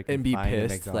so that I can And be find a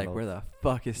pissed, like, McDonald's. where the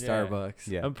fuck is Yeah. Starbucks?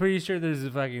 Yeah. I'm pretty sure there's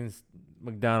a fucking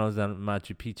McDonald's on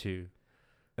Machu Picchu.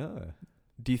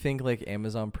 Do you think like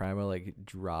Amazon Prime will like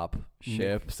drop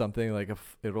ship something like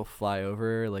it'll fly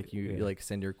over like you Yeah. like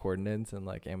send your coordinates and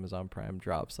like Amazon Prime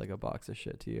drops like a box of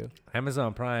shit to you?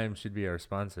 Amazon Prime should be our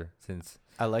sponsor since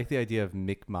I like the idea of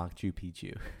Machu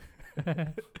Picchu.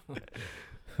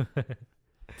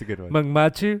 It's a good one.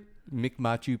 Machu.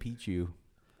 Machu Picchu.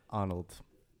 Arnold.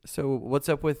 So what's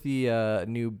up with the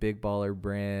new Big Baller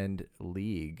brand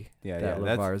league that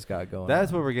LeVar's got going?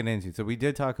 That's on? what we're getting into. So we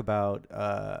did talk about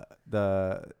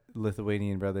the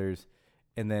Lithuanian brothers,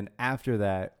 and then after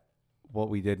that, what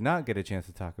we did not get a chance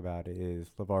to talk about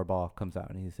is LeVar Ball comes out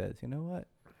and he says, "You know what?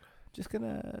 I'm just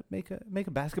gonna make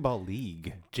a basketball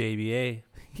league." JBA.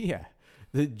 Yeah,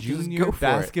 the Just Junior go for it.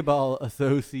 Basketball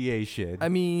Association. I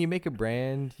mean, you make a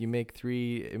brand, you make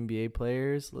 3 NBA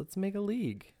players. Let's make a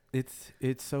league. It's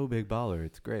so big baller.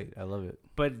 It's great. I love it.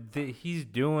 But he's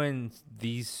doing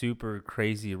these super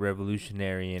crazy,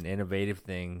 revolutionary, and innovative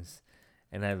things,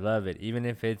 and I love it. Even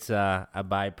if it's a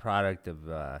byproduct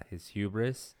of his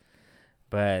hubris,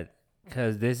 but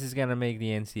because this is gonna make the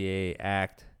NCAA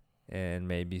act and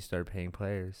maybe start paying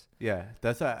players. Yeah,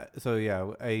 that's so.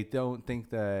 Yeah, I don't think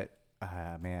that.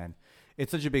 Man,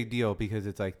 it's such a big deal because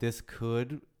it's like this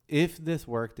could. If this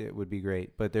worked, it would be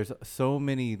great. But there's so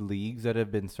many leagues that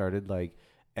have been started, like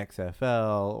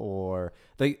XFL or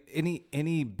like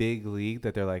any big league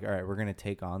that they're like, all right, we're gonna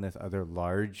take on this other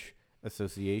large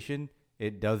association.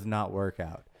 It does not work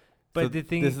out. But So the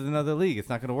thing, this is another league. It's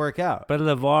not gonna work out. but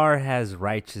LeVar has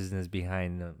righteousness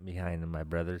behind him, my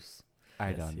brothers. I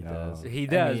Yes, don't he know. does. He I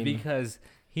does mean- because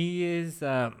he is,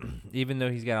 even though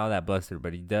he's got all that bluster,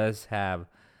 but he does have,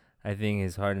 I think,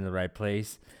 his heart in the right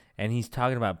place. And he's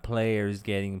talking about players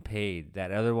getting paid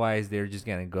that otherwise they're just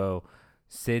going to go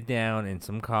sit down in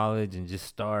some college and just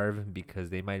starve because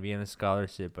they might be on a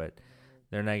scholarship, but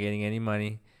they're not getting any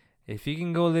money. If you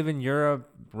can go live in Europe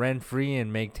rent-free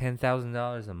and make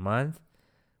 $10,000 a month,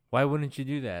 why wouldn't you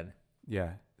do that?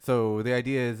 Yeah. So the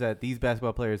idea is that these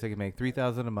basketball players, they can make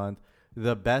 $3,000 a month.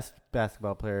 The best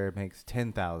basketball player makes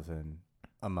 $10,000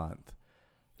 a month.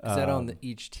 Is that on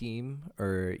each team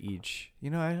or each?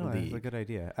 You know, I don't know. That's a league? good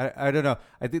idea. I don't know.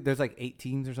 I think there's like 8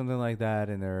 teams or something like that,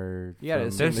 and they're Yeah, from-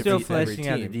 it's They're Assume still it's every fleshing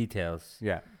out the team. details.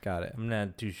 yeah. Got it. I'm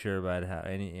not too sure about how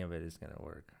any of it is going to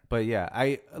work. But yeah,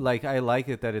 I like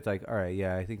it that it's like, all right,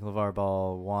 yeah, I think LeVar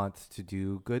Ball wants to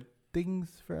do good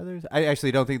things for others. I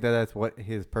actually don't think that that's what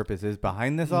his purpose is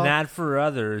behind this all. Not for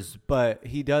others, But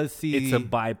he does see it's a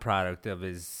byproduct of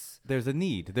his. there's a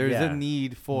need. There's Yeah. a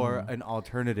need for an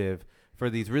alternative for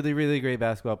these really, really great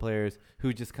basketball players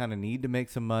who just kind of need to make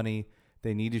some money.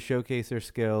 They need to showcase their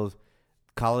skills.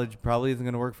 College probably isn't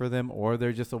going to work for them, or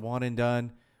they're just a one and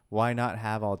done. Why not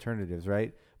have alternatives,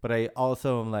 right? But I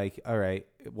also am like, all right,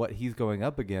 what he's going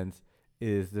up against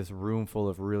is this room full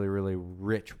of really, really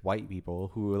rich white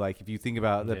people who, like, if you think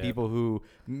about the people who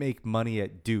make money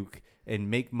at Duke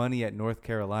and make money at North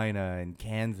Carolina and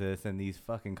Kansas and these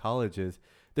fucking colleges,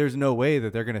 there's no way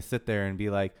that they're going to sit there and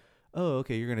be like, oh,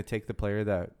 okay, you're going to take the player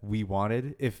that we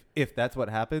wanted. If that's what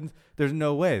happens, there's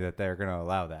no way that they're going to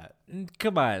allow that.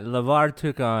 Come on, LeVar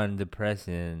took on the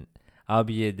president,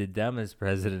 albeit the dumbest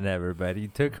president ever, but he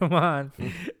took him on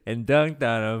and dunked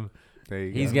on him.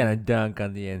 He's going to dunk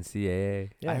on the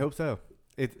NCAA. Yeah. I hope so.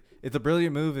 It's a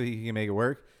brilliant move if he can make it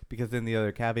work, because then the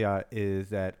other caveat is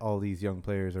that all these young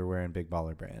players are wearing Big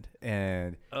Baller Brand.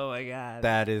 And oh my God,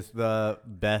 that is the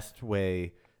best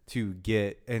way to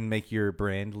get and make your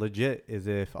brand legit, is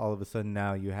if all of a sudden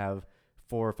now you have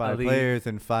 4 or 5 players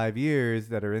in 5 years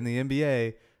that are in the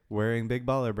NBA wearing Big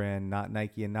Baller Brand, not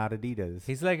Nike and not Adidas.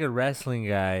 He's like a wrestling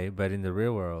guy, but in the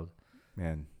real world.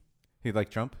 Man. He's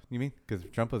like Trump, you mean? Because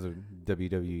Trump was a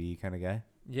WWE kind of guy.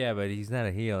 Yeah, but he's not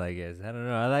a heel, I guess. I don't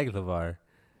know. I like LeVar.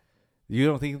 You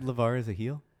don't think LeVar is a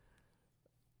heel?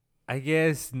 I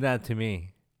guess not to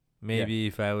me. Maybe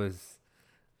if I was,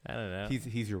 I don't know.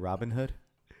 He's your Robin Hood?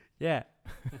 Yeah.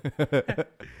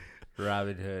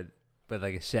 Robin Hood. But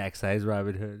like a Shaq-sized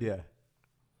Robin Hood. Yeah.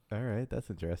 All right.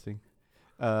 That's interesting.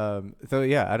 So,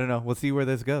 yeah, I don't know. We'll see where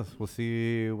this goes. We'll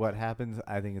see what happens.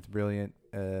 I think it's brilliant.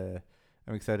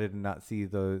 I'm excited to not see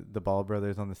the Ball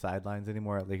brothers on the sidelines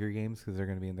anymore at Laker games, because they're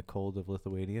going to be in the cold of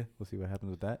Lithuania. We'll see what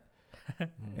happens with that.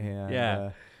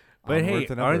 And, but hey,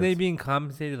 aren't they being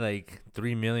compensated like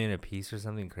 $3 million a piece or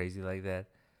something crazy like that?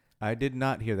 I did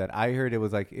not hear that. I heard it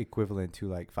was like equivalent to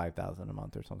like $5,000 a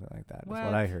month or something like that. That's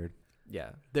what I heard.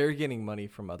 Yeah, they're getting money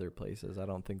from other places. I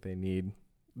don't think they need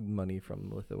money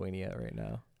from Lithuania right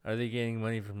now. Are they getting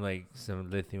money from like some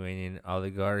Lithuanian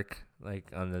oligarch,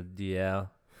 like on the DL?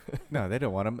 No, they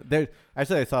don't want them.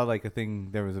 Actually, I saw like a thing.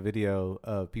 There was a video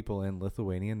of people in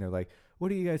Lithuania, and they're like, "What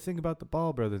do you guys think about the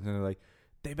Ball brothers?" And they're like,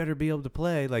 "They better be able to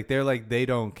play." Like they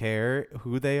don't care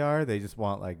who they are. They just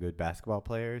want like good basketball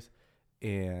players.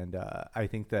 And I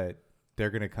think that they're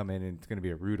going to come in, and it's going to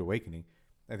be a rude awakening.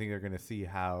 I think they're going to see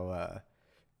how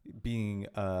being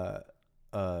a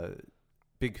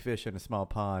big fish in a small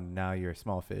pond, now you're a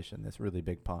small fish in this really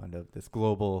big pond of this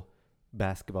global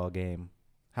basketball game.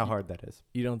 How hard that is.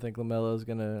 You don't think LaMelo's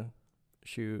going to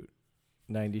shoot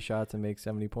 90 shots and make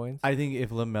 70 points? I think if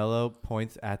LaMelo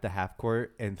points at the half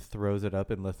court and throws it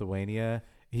up in Lithuania,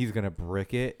 he's going to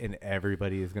brick it, and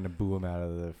everybody is going to boo him out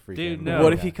of the freaking... Dude, no.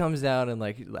 What if he comes down and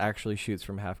like actually shoots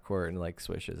from half court and like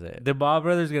swishes it? The Ball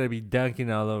brothers going to be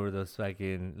dunking all over those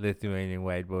fucking Lithuanian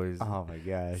white boys. Oh, my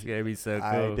gosh. It's going to be so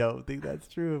cool. I don't think that's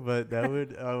true, but that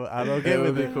would... I'm okay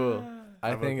with it. Cool.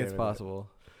 I think okay it's possible.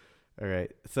 All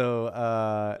right. So,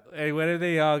 hey, what if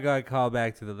they all got called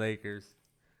back to the Lakers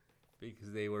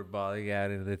because they were balling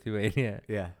out in Lithuania?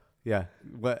 yeah.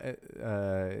 What?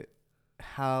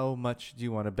 How much do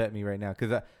you want to bet me right now?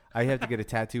 Because I have to get a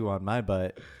tattoo on my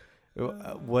butt.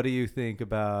 What do you think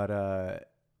about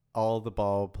all the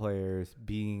Ball players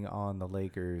being on the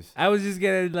Lakers? I was just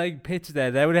gonna like pitch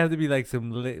that. That would have to be like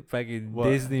some fucking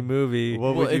Disney movie.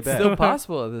 What would you bet? It's still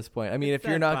possible at this point. I mean, if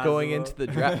you're not possible. going into the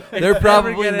draft, they're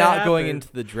probably not going happen.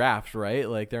 into the draft, right?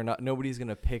 Like they're not. Nobody's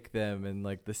gonna pick them in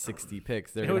like the 60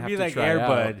 picks. They're It gonna would have be to like try Air out.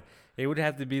 Bud. It would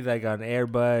have to be like on Air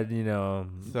Bud, you know.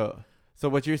 So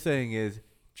what you're saying is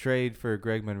trade for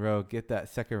Greg Monroe, get that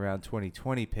second round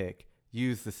 2020 pick,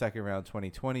 use the second round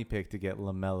 2020 pick to get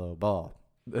LaMelo Ball.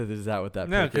 Is that what that?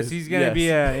 No, pick is? because he's gonna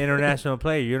be an international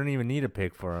player. You don't even need a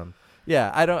pick for him.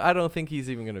 Yeah, I don't think he's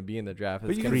even gonna be in the draft.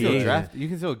 But It's you gonna can be still agent. draft. You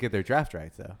can still get their draft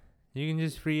rights though. You can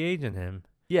just free agent him.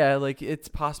 Yeah, like it's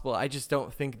possible. I just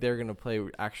don't think they're gonna play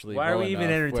actually. Why are well we even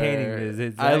enough entertaining where-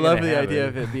 this? It's I not love gonna the idea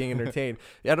happen. of it being entertained.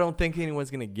 I don't think anyone's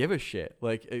gonna give a shit.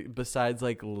 Like besides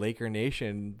like Laker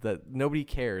Nation, that nobody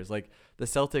cares. Like the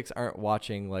Celtics aren't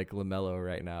watching like LaMelo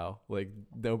right now. Like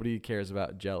nobody cares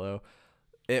about Jello.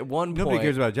 At one point, Nobody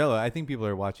cares about Jello. I think people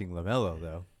are watching LaMelo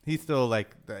though. He's still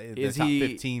like the top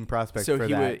 15 prospect so for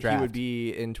he that would draft. he would be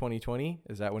in 2020.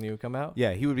 Is that when he would come out?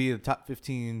 Yeah, he would be the top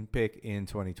 15 pick in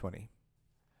 2020.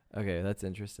 Okay, that's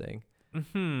interesting.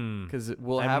 Hmm. Because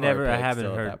we'll I have. our picks haven't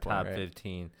still at heard that point, top right?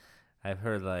 15. I've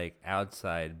heard like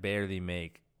outside barely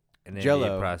make an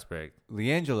Jello. NBA prospect.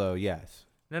 LiAngelo, yes.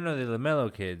 No, the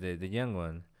LaMelo kid, the young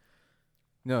one.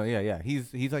 No, yeah.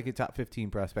 He's like a top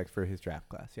 15 prospect for his draft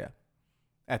class, yeah.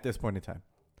 At this point in time.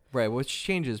 Right, which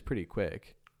changes pretty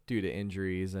quick due to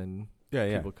injuries and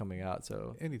Yeah. people coming out.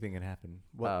 So Anything can happen.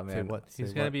 Oh, man.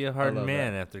 He's gonna be a hardened love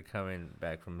man that. after coming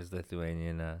back from his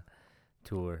Lithuanian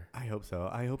tour. I hope so.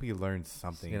 I hope he learns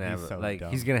something. He's gonna have so like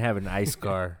dumb. he's gonna have an ice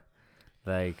scar.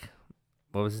 Like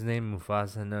what was his name?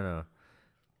 Mufasa? No.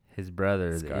 His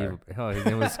brother. Scar. His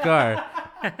name was Scar.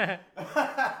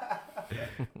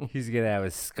 He's gonna have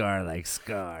a scar like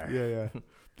Scar. Yeah.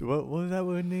 What was that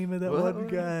one name of that one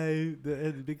guy that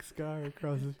had a big scar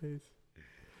across his face?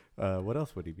 What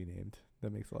else would he be named?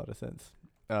 That makes a lot of sense.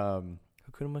 Hakuna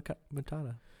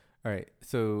Matata. All right.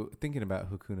 So thinking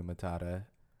about Hakuna Matata,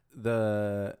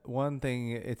 the one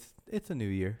thing it's a new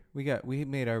year. We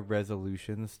made our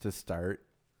resolutions to start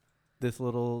this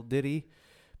little ditty,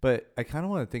 but I kind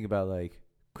of want to think about like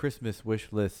Christmas wish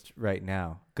list right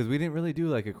now because we didn't really do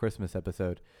like a Christmas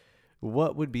episode.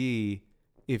 What would be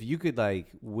if you could like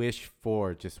wish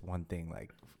for just one thing,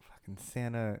 like fucking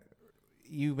Santa,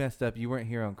 you messed up, you weren't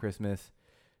here on Christmas.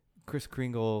 Kris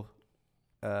Kringle,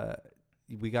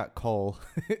 we got coal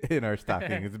in our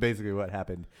stocking. It's basically what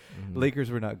happened. Mm-hmm. Lakers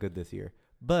were not good this year.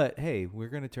 But hey, we're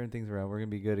gonna turn things around. We're gonna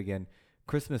be good again.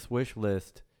 Christmas wish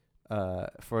list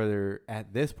for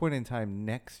at this point in time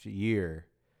next year.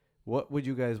 What would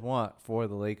you guys want for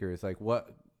the Lakers? Like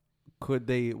what do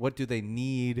they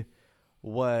need?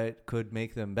 What could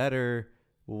make them better?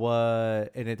 And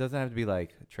it doesn't have to be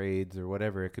like trades or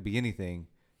whatever. It could be anything.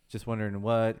 Just wondering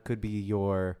what could be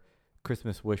your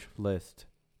Christmas wish list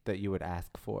that you would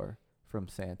ask for from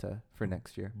Santa for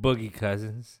next year. Boogie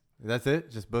Cousins. That's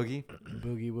it? Just Boogie?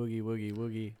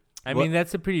 Boogie. I mean,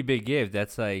 that's a pretty big gift.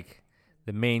 That's like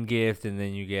the main gift, and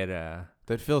then you get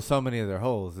That fills so many of their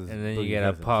holes. and then you get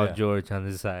a Paul George on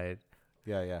the side.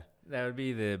 Yeah. That would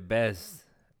be the best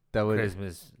That would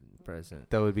Christmas present.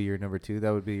 That would be your number 2.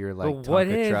 That would be your like But what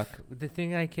Tonka if truck. the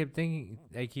thing I keep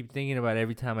thinking about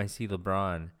every time I see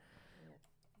LeBron?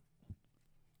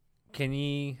 Can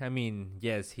he? I mean,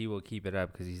 yes, he will keep it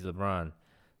up because he's LeBron.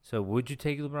 So, would you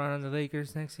take LeBron on the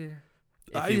Lakers next year?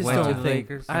 If I he just went to don't the think.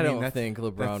 Lakers? I don't that's- think that's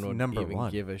LeBron would number even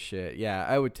one. give a shit. Yeah,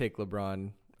 I would take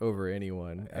LeBron over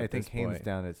anyone. I think hands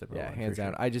down it's number 1. Yeah, hands for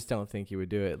down. sure. I just don't think he would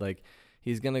do it. Like,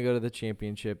 he's gonna go to the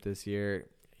championship this year.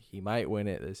 He might win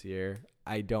it this year.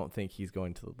 I don't think he's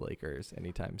going to the Lakers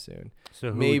anytime soon.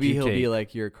 So who Maybe would you he'll be take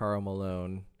like your Karl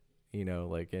Malone,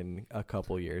 like in a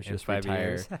couple years, in just 5 retire.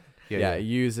 years? Yeah,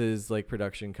 use his like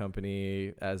production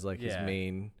company as like his Yeah.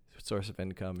 main source of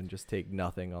income and just take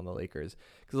nothing on the Lakers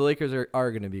because the Lakers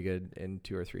are going to be good in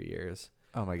 2 or 3 years.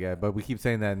 Oh my god! But we keep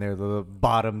saying that, and they're the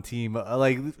bottom team.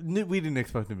 Like we didn't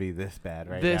expect them to be this bad,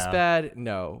 right? This now. bad,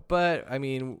 no. But I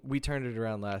mean, we turned it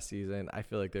around last season. I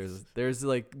feel like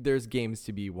there's games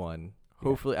to be won.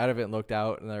 Hopefully, I haven't looked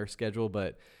out in our schedule,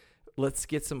 but let's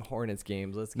get some Hornets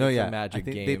games. Let's get some Magic I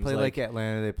think games. they play like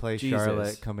Atlanta. They play Jesus.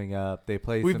 Charlotte coming up. They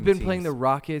play. We've some been teams. playing the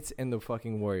Rockets and the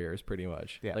fucking Warriors pretty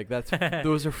much. Yeah. Like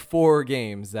those are 4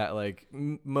 games that like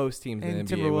most teams in and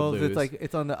the NBA would Timberwolves. lose. It's like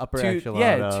it's on the upper 2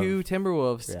 echelon. of- 2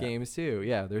 Timberwolves Yeah. games too.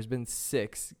 Yeah, there's been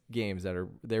 6 games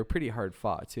they're pretty hard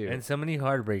fought too. And so many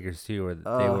heartbreakers too, where they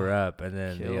Ugh, were up and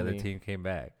then kill the other me. team came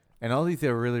back. And all these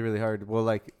are really, really hard. Well,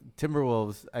 like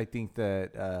Timberwolves, I think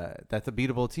that that's a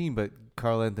beatable team. But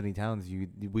Karl Anthony Towns,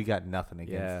 we got nothing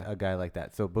against a guy like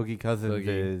that. So Boogie Cousins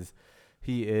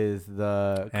is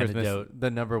the Antidote. Christmas,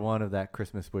 the number 1 of that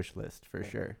Christmas wish list for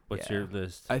sure. What's Yeah. your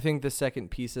list? I think the second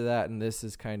piece of that, and this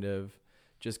is kind of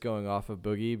just going off of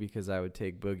Boogie because I would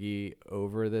take Boogie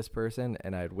over this person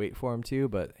and I'd wait for him to,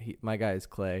 but my guy is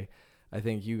Clay. I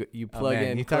think you plug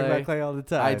in You Clay. talk about Clay all the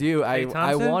time. I do. I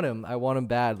Thompson? want him. I want him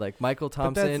bad. Like Michael But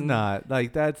Thompson. that's not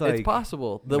like that's like it's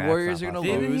possible. The Nah, it's Warriors not are going to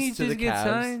possible. Didn't he lose to just the get Cavs.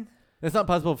 signed? It's not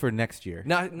possible for next year.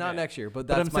 Not next year, but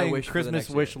But that's I'm my saying wish for the Christmas next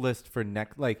wish year. list for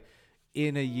next, like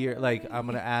in a year. Like I'm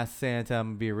gonna ask Santa, I'm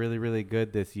gonna be really, really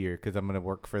good this year because I'm gonna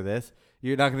work for this.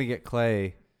 You're not gonna get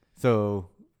Clay, so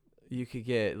You could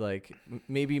get like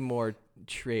maybe more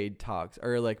trade talks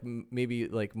or like maybe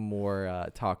like more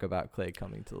talk about Clay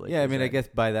coming to the Lakers. yeah. I mean, I right? guess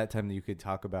by that time you could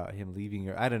talk about him leaving,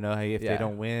 or I don't know if Yeah. they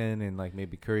don't win and like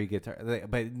maybe Curry gets hurt.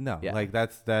 But no, Yeah. like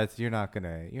that's you're not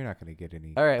gonna get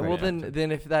any. All right. Well, credit.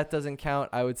 then if that doesn't count,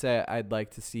 I would say I'd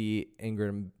like to see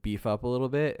Ingram beef up a little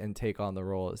bit and take on the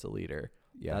role as a leader.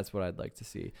 Yeah. That's what I'd like to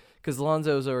see. Because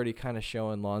Lonzo's already kind of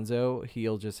showing Lonzo.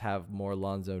 He'll just have more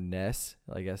Lonzo-ness.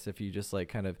 I guess if you just like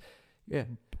kind of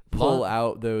pull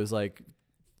out those like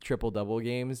triple-double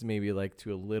games, maybe like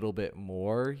to a little bit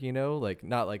more, like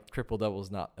not like triple-double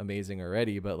is not amazing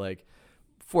already, but like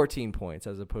 14 points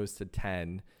as opposed to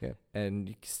 10. Yeah.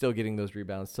 And still getting those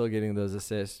rebounds, still getting those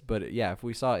assists. But yeah, if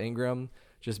we saw Ingram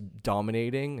just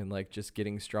dominating and like just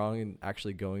getting strong and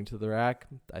actually going to the rack,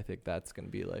 I think that's going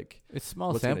to be like It's small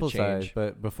what's gonna sample size, change.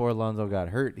 but before Alonzo got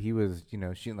hurt, he was,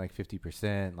 shooting like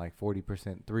 50%, like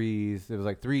 40% threes. It was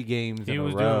like 3 games He in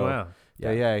was a row. doing well.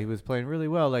 Yeah, he was playing really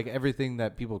well. Like everything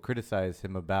that people criticize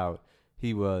him about,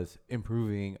 he was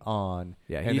improving on.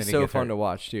 Yeah, and he's then he so gets fun hurt. to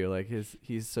watch too. Like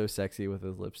he's so sexy with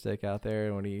his lipstick out there,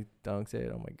 and when he dunks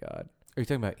it, oh my god. Are you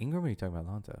talking about Ingram or are you talking about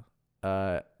Lonzo?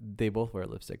 They both wear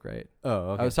lipstick, right?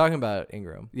 Oh, okay. I was talking about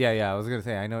Ingram. Yeah. I was gonna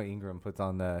say I know Ingram puts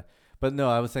on the, but no,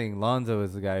 I was saying Lonzo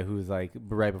is the guy who's like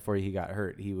right before he got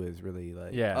hurt, he was really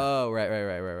like Yeah. Oh,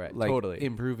 right. like Totally.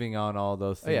 improving on all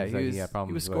those things. Oh, yeah, that he he had was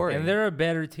problems with. scoring. And they're a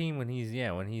better team when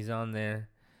he's on there.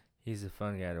 He's a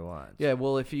fun guy to watch. Yeah,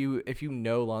 well, if you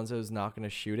know Lonzo's not going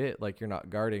to shoot it, like you're not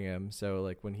guarding him, so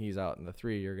like when he's out in the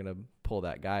 3, you're gonna pull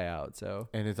that guy out. So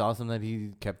And it's awesome that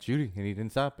he kept shooting and he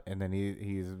didn't stop. And then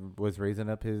he was raising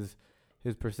up his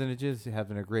percentages,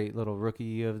 having a great little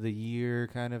rookie of the year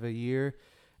kind of a year.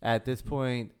 At this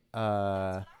point,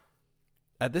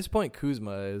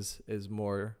 Kuzma is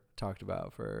more talked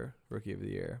about for rookie of the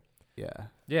year. yeah.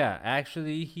 Yeah,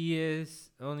 actually, he is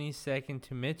only second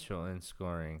to Mitchell in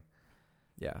scoring.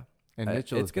 Yeah, And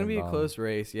Mitchell, it's gonna be a close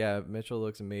race. Yeah, Mitchell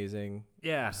looks amazing.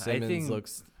 Yeah, Simmons I think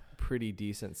looks pretty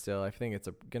decent still. I think it's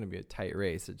gonna be a tight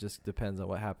race. It just depends on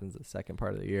what happens the second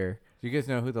part of the year. Do you guys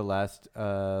know who the last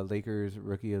Lakers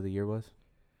rookie of the year was?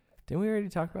 Didn't we already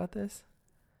talk about this?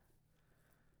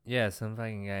 Yeah, some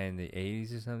fucking guy in the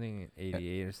 80s or something,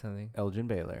 88 or something. Elgin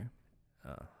Baylor.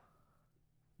 Oh.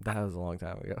 That was a long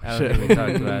time ago. I don't think we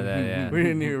talked about that, yeah. We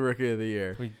didn't do rookie of the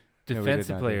year.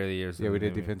 Defensive not player do- of the year. or Yeah, we something, did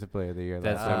maybe. defensive player of the year.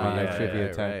 That's last time on right, that trivia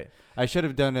right, time. right. I should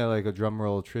have done a drum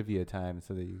roll trivia time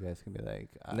so that you guys can be like,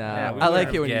 Nah, Yeah, we I like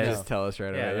would've it when you guessed. just tell us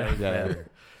right Yeah, away. that was Yeah. better.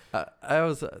 I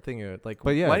was thinking like,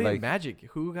 But yeah, why like- didn't Magic?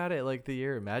 Who got it like the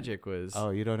year Magic was oh,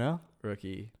 you don't know?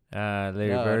 rookie? Larry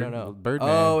No, I Bird. don't know. Birdman.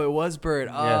 Oh, it was Bird.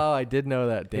 Oh, Yeah. I did know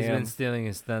that. He's been Damn. stealing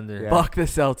his thunder. Yeah. Fuck the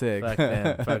Celtics. Fuck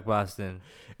them. Fuck Boston.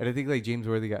 And I think like James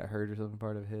Worthy got hurt or something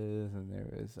part of his, and there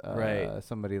was Right.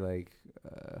 somebody like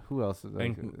who else?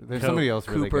 Like, And there's somebody else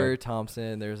really Cooper, good.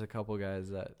 Thompson. There's a couple guys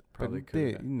that probably But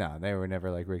could. they were never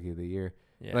like rookie of the year.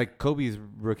 Yeah. Like Kobe's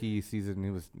rookie season, he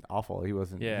was awful. He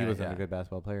wasn't. Yeah, he wasn't yeah. a good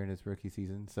basketball player in his rookie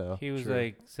season. So he was True.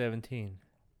 like 17.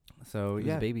 so He was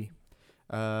yeah, a baby.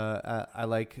 I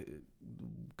like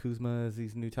Kuzma as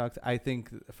these new talks. I think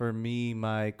for me,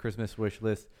 my Christmas wish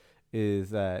list is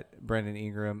that Brandon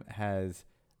Ingram has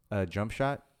a jump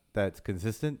shot that's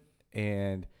consistent,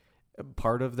 and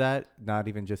part of that, not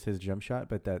even just his jump shot,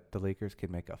 but that the Lakers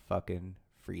can make a fucking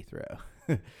free throw.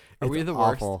 Are we It's the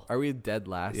awful. worst? Are we dead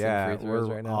last Yeah, in free throws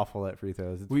we're right now? awful at free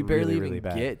throws. It's We barely really even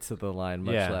bad. get to the line,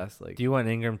 much Yeah. less like. Do you want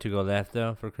Ingram to go left,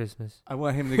 though, for Christmas? I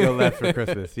want him to go left for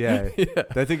Christmas. Yeah, Yeah.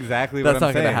 that's exactly That's what I'm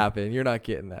not saying. gonna happen. You're not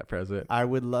getting that present. I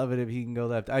would love it if he can go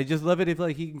left. I just love it if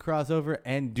like he can cross over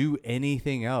and do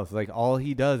anything else. Like all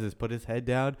he does is put his head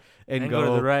down and go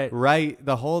to the right.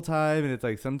 the whole time. And it's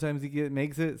like sometimes he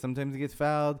makes it, sometimes he gets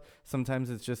fouled, sometimes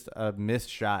it's just a missed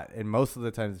shot, and most of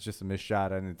the time it's just a missed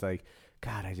shot. And it's like,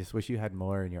 God, I just wish you had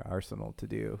more in your arsenal to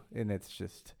do. And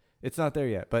it's not there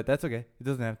yet, but that's okay. It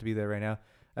doesn't have to be there right now.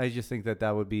 I just think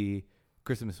that would be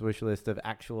Christmas wish list of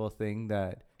actual thing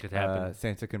that Could happen.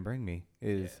 Santa can bring me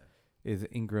is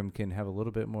Ingram can have a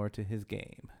little bit more to his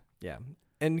game. Yeah,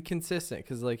 and consistent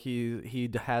because like he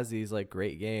has these like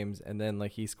great games, and then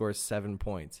like he scores 7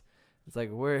 points. It's like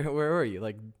where were you?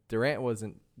 Like Durant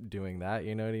wasn't doing that.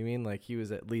 You know what I mean? Like he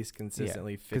was at least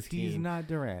consistently Because 15. he's not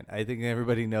Durant. I think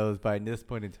everybody knows by this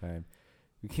point in time,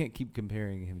 we can't keep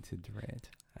comparing him to Durant.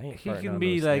 I ain't He farting can on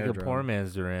be no like snare a drum. poor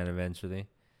man's Durant eventually.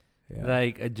 Yeah.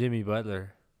 Like a Jimmy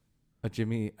Butler. a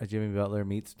Jimmy Butler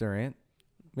meets Durant.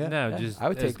 Yeah. No, yeah, just I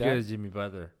would as take good that. as Jimmy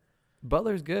Butler.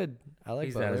 Butler's good. I like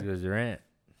He's Butler. not as good as Durant.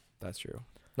 That's true.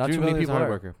 Not Jimmy too many Butler's people a hard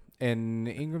are. worker, and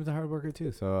Ingram's a hard worker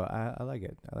too. So I like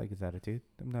it. I like his attitude.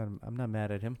 I'm not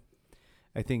mad at him.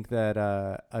 I think that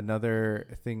another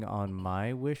thing on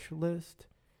my wish list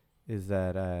is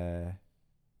that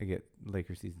I get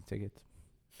Lakers season tickets.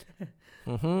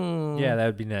 Mm-hmm. Yeah, that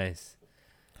would be nice.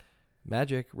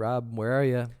 Magic, Rob, where are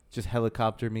you? Just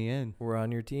helicopter me in. We're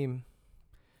on your team.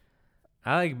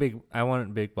 I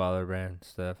want big baller brand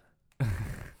stuff.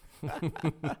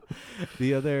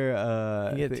 The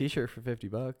other You get a T-shirt for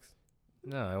 $50.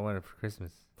 No, I want it for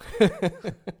Christmas.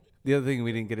 the other thing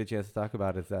we didn't get a chance to talk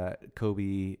about is that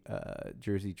Kobe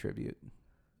jersey tribute.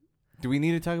 Do we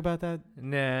need to talk about that?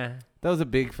 Nah. That was a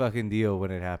big fucking deal when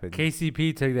it happened.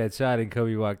 KCP took that shot and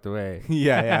Kobe walked away.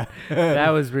 yeah. That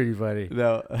was pretty funny.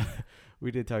 No, we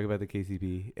did talk about the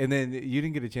KCP, and then you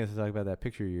didn't get a chance to talk about that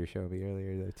picture you were showing me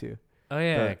earlier, though, too. Oh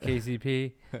yeah, But-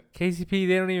 KCP. KCP,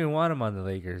 they don't even want him on the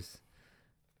Lakers.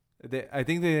 I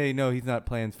think they know he's not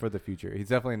plans for the future. He's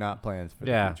definitely not plans for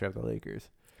the Yeah. future of the Lakers.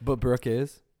 But Brooke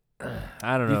is.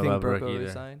 I don't Do know you think about Brooke Brooke will either.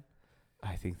 resign?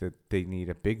 I think that they need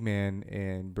a big man,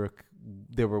 and Brook.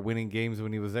 They were winning games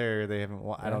when he was there. They haven't.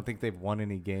 I don't think they've won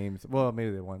any games. Well,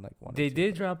 maybe they won like one. They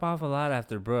did drop off a lot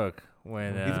after Brook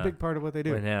when He's a big part of what they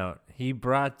do. went out. He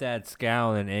brought that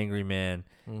scowl and angry man,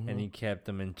 Mhm. and he kept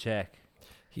them in check.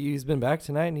 He's been back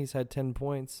tonight and he's had 10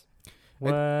 points.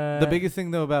 What? The biggest thing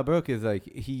though about Brook is like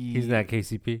He's not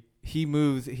KCP. He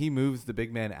moves the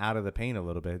big man out of the paint a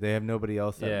little bit. They have nobody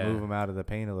else that move him out of the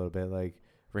paint a little bit. Like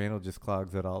Randall just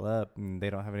clogs it all up, and they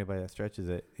don't have anybody that stretches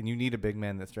it. And you need a big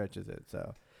man that stretches it.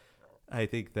 So I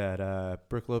think that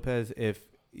Brook Lopez, if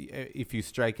you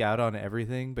strike out on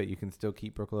everything, but you can still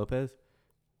keep Brook Lopez,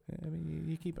 I mean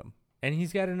you keep him. And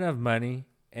he's got enough money,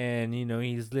 and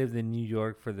he's lived in New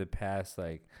York for the past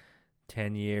like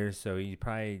 10 years, so he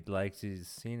probably likes his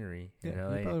scenery. He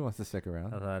probably wants to stick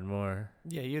around a lot more.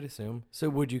 Yeah, you'd assume. So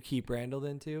would you keep Randall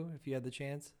then too, if you had the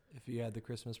chance? If you had the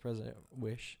Christmas present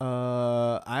wish?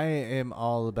 I am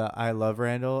all about. I love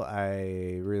Randall.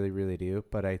 I really, really do.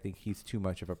 But I think he's too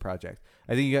much of a project.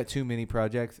 I think you got too many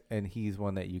projects, and he's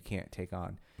one that you can't take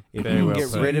on. If Very you well get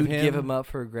said. rid of You'd him, give him up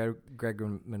for Greg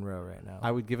Monroe right now.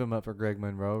 I would give him up for Greg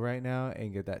Monroe right now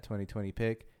and get that 2020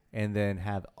 pick, and then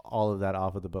have all of that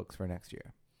off of the books for next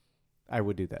year. I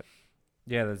would do that.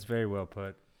 Yeah, that's very well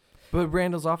put. But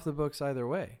Randall's off the books either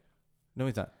way. No,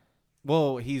 he's not.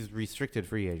 Well, he's restricted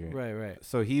free agent. Right.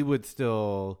 So he would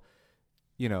still,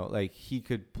 like he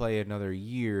could play another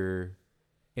year,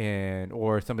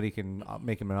 or somebody can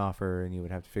make him an offer, and you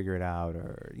would have to figure it out,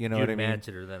 or what I mean. Match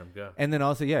it or let him go. And then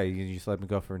also, you just let him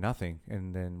go for nothing,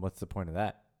 and then what's the point of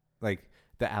that? Like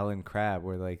the Allen Crabbe,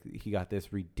 where like he got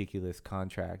this ridiculous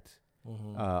contract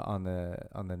on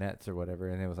the Nets or whatever,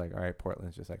 and it was like, all right,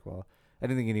 Portland's just like, well, I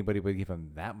didn't think anybody would give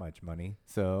him that much money.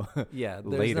 So yeah,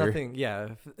 there's later. nothing.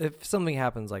 Yeah, if something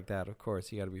happens like that, of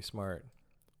course you got to be smart.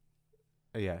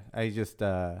 Yeah, I just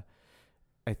I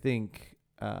think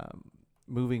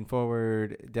moving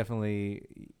forward, definitely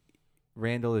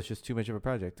Randall is just too much of a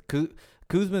project.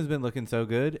 Kuzma's been looking so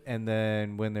good, and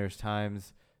then when there's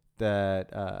times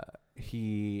that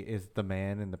he is the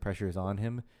man and the pressure is on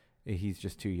him, he's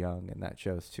just too young, and that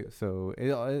shows too. So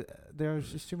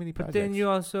there's just too many projects. But then you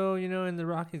also, in the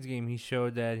Rockets game, he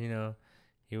showed that,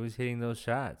 he was hitting those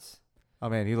shots. Oh,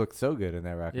 man, he looked so good in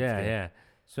that Rockets game. Yeah.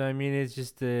 So, I mean, it's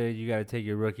just you got to take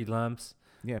your rookie lumps.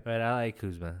 Yeah. But I like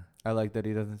Kuzma. I like that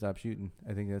he doesn't stop shooting.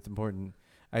 I think that's important.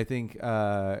 I think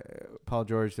Paul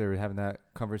George, they were having that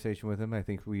conversation with him. I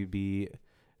think we'd be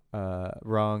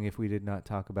wrong if we did not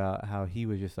talk about how he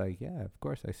was just like, yeah, of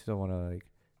course, I still want to like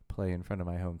play in front of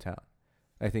my hometown.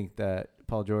 I think that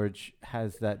Paul George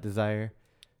has that desire.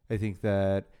 I think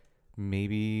that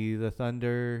maybe the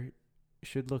Thunder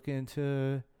should look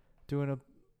into doing a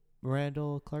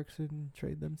Randall Clarkson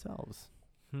trade themselves.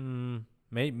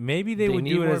 Maybe they would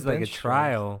need do it more as like a bench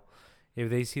trial if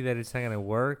they see that it's not going to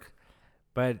work.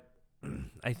 But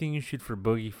I think you shoot for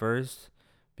Boogie first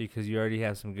because you already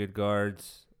have some good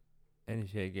guards. And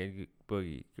if you get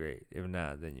Boogie, great. If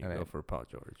not, then you go for Paul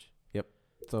George.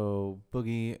 So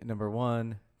Boogie number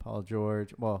 1, Paul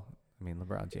George. Well, I mean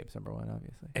LeBron James number 1,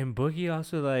 obviously. And Boogie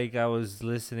also, like, I was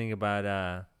listening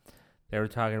about. They were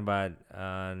talking about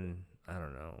on I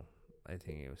don't know. I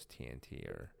think it was TNT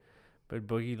but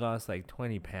Boogie lost like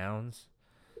 20 pounds,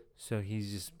 so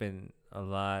he's just been a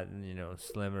lot,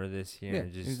 slimmer this year. Yeah,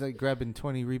 he's like grabbing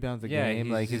 20 rebounds a Yeah, game.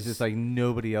 Like it's just like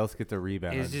nobody else gets a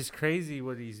rebound. It's just crazy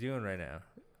what he's doing right now.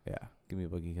 Yeah, give me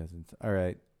Boogie Cousins. All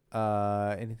right.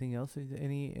 Anything else?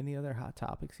 Any other hot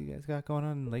topics you guys got going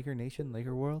on in Laker Nation,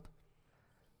 Laker world?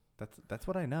 That's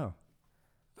what I know.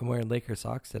 I'm wearing Laker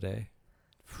socks today.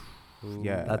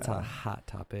 Yeah, That's a hot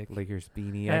topic. Lakers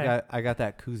beanie. Hey. I got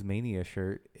that Kuzmania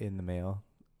shirt in the mail.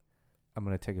 I'm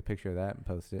gonna take a picture of that and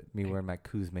post it. Me wearing my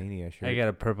Kuzmania shirt. I got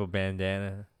a purple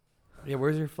bandana. Yeah,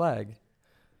 where's your flag?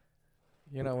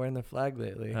 You're not wearing the flag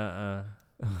lately.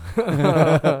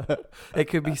 It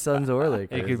could be Suns or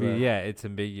Lakers. It could be, it's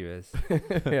ambiguous.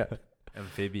 Yeah.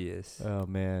 Amphibious. Oh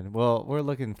man. Well, we're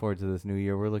looking forward to this new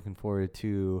year. We're looking forward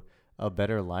to a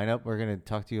better lineup. We're gonna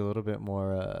talk to you a little bit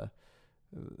more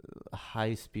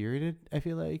high spirited, I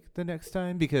feel like, the next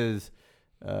time, because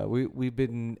we've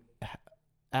been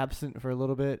absent for a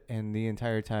little bit, and the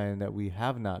entire time that we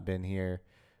have not been here,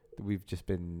 we've just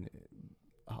been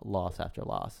loss after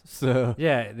loss. So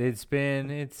yeah, it's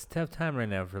a tough time right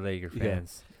now for Laker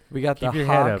fans. We got Keep the your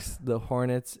head Hawks, the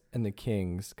Hornets, and the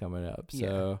Kings coming up.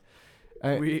 So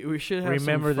we should have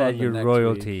remember some fun that the you're next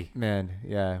royalty. week. man,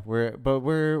 yeah,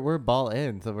 we're ball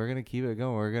in, so we're gonna keep it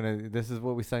going. This is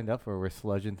what we signed up for. We're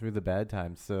sludging through the bad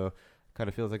times, so kind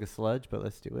of feels like a sludge, but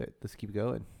let's do it. Let's keep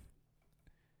going.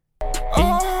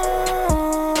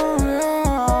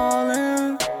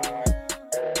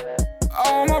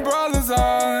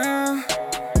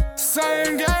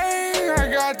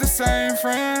 same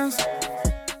friends.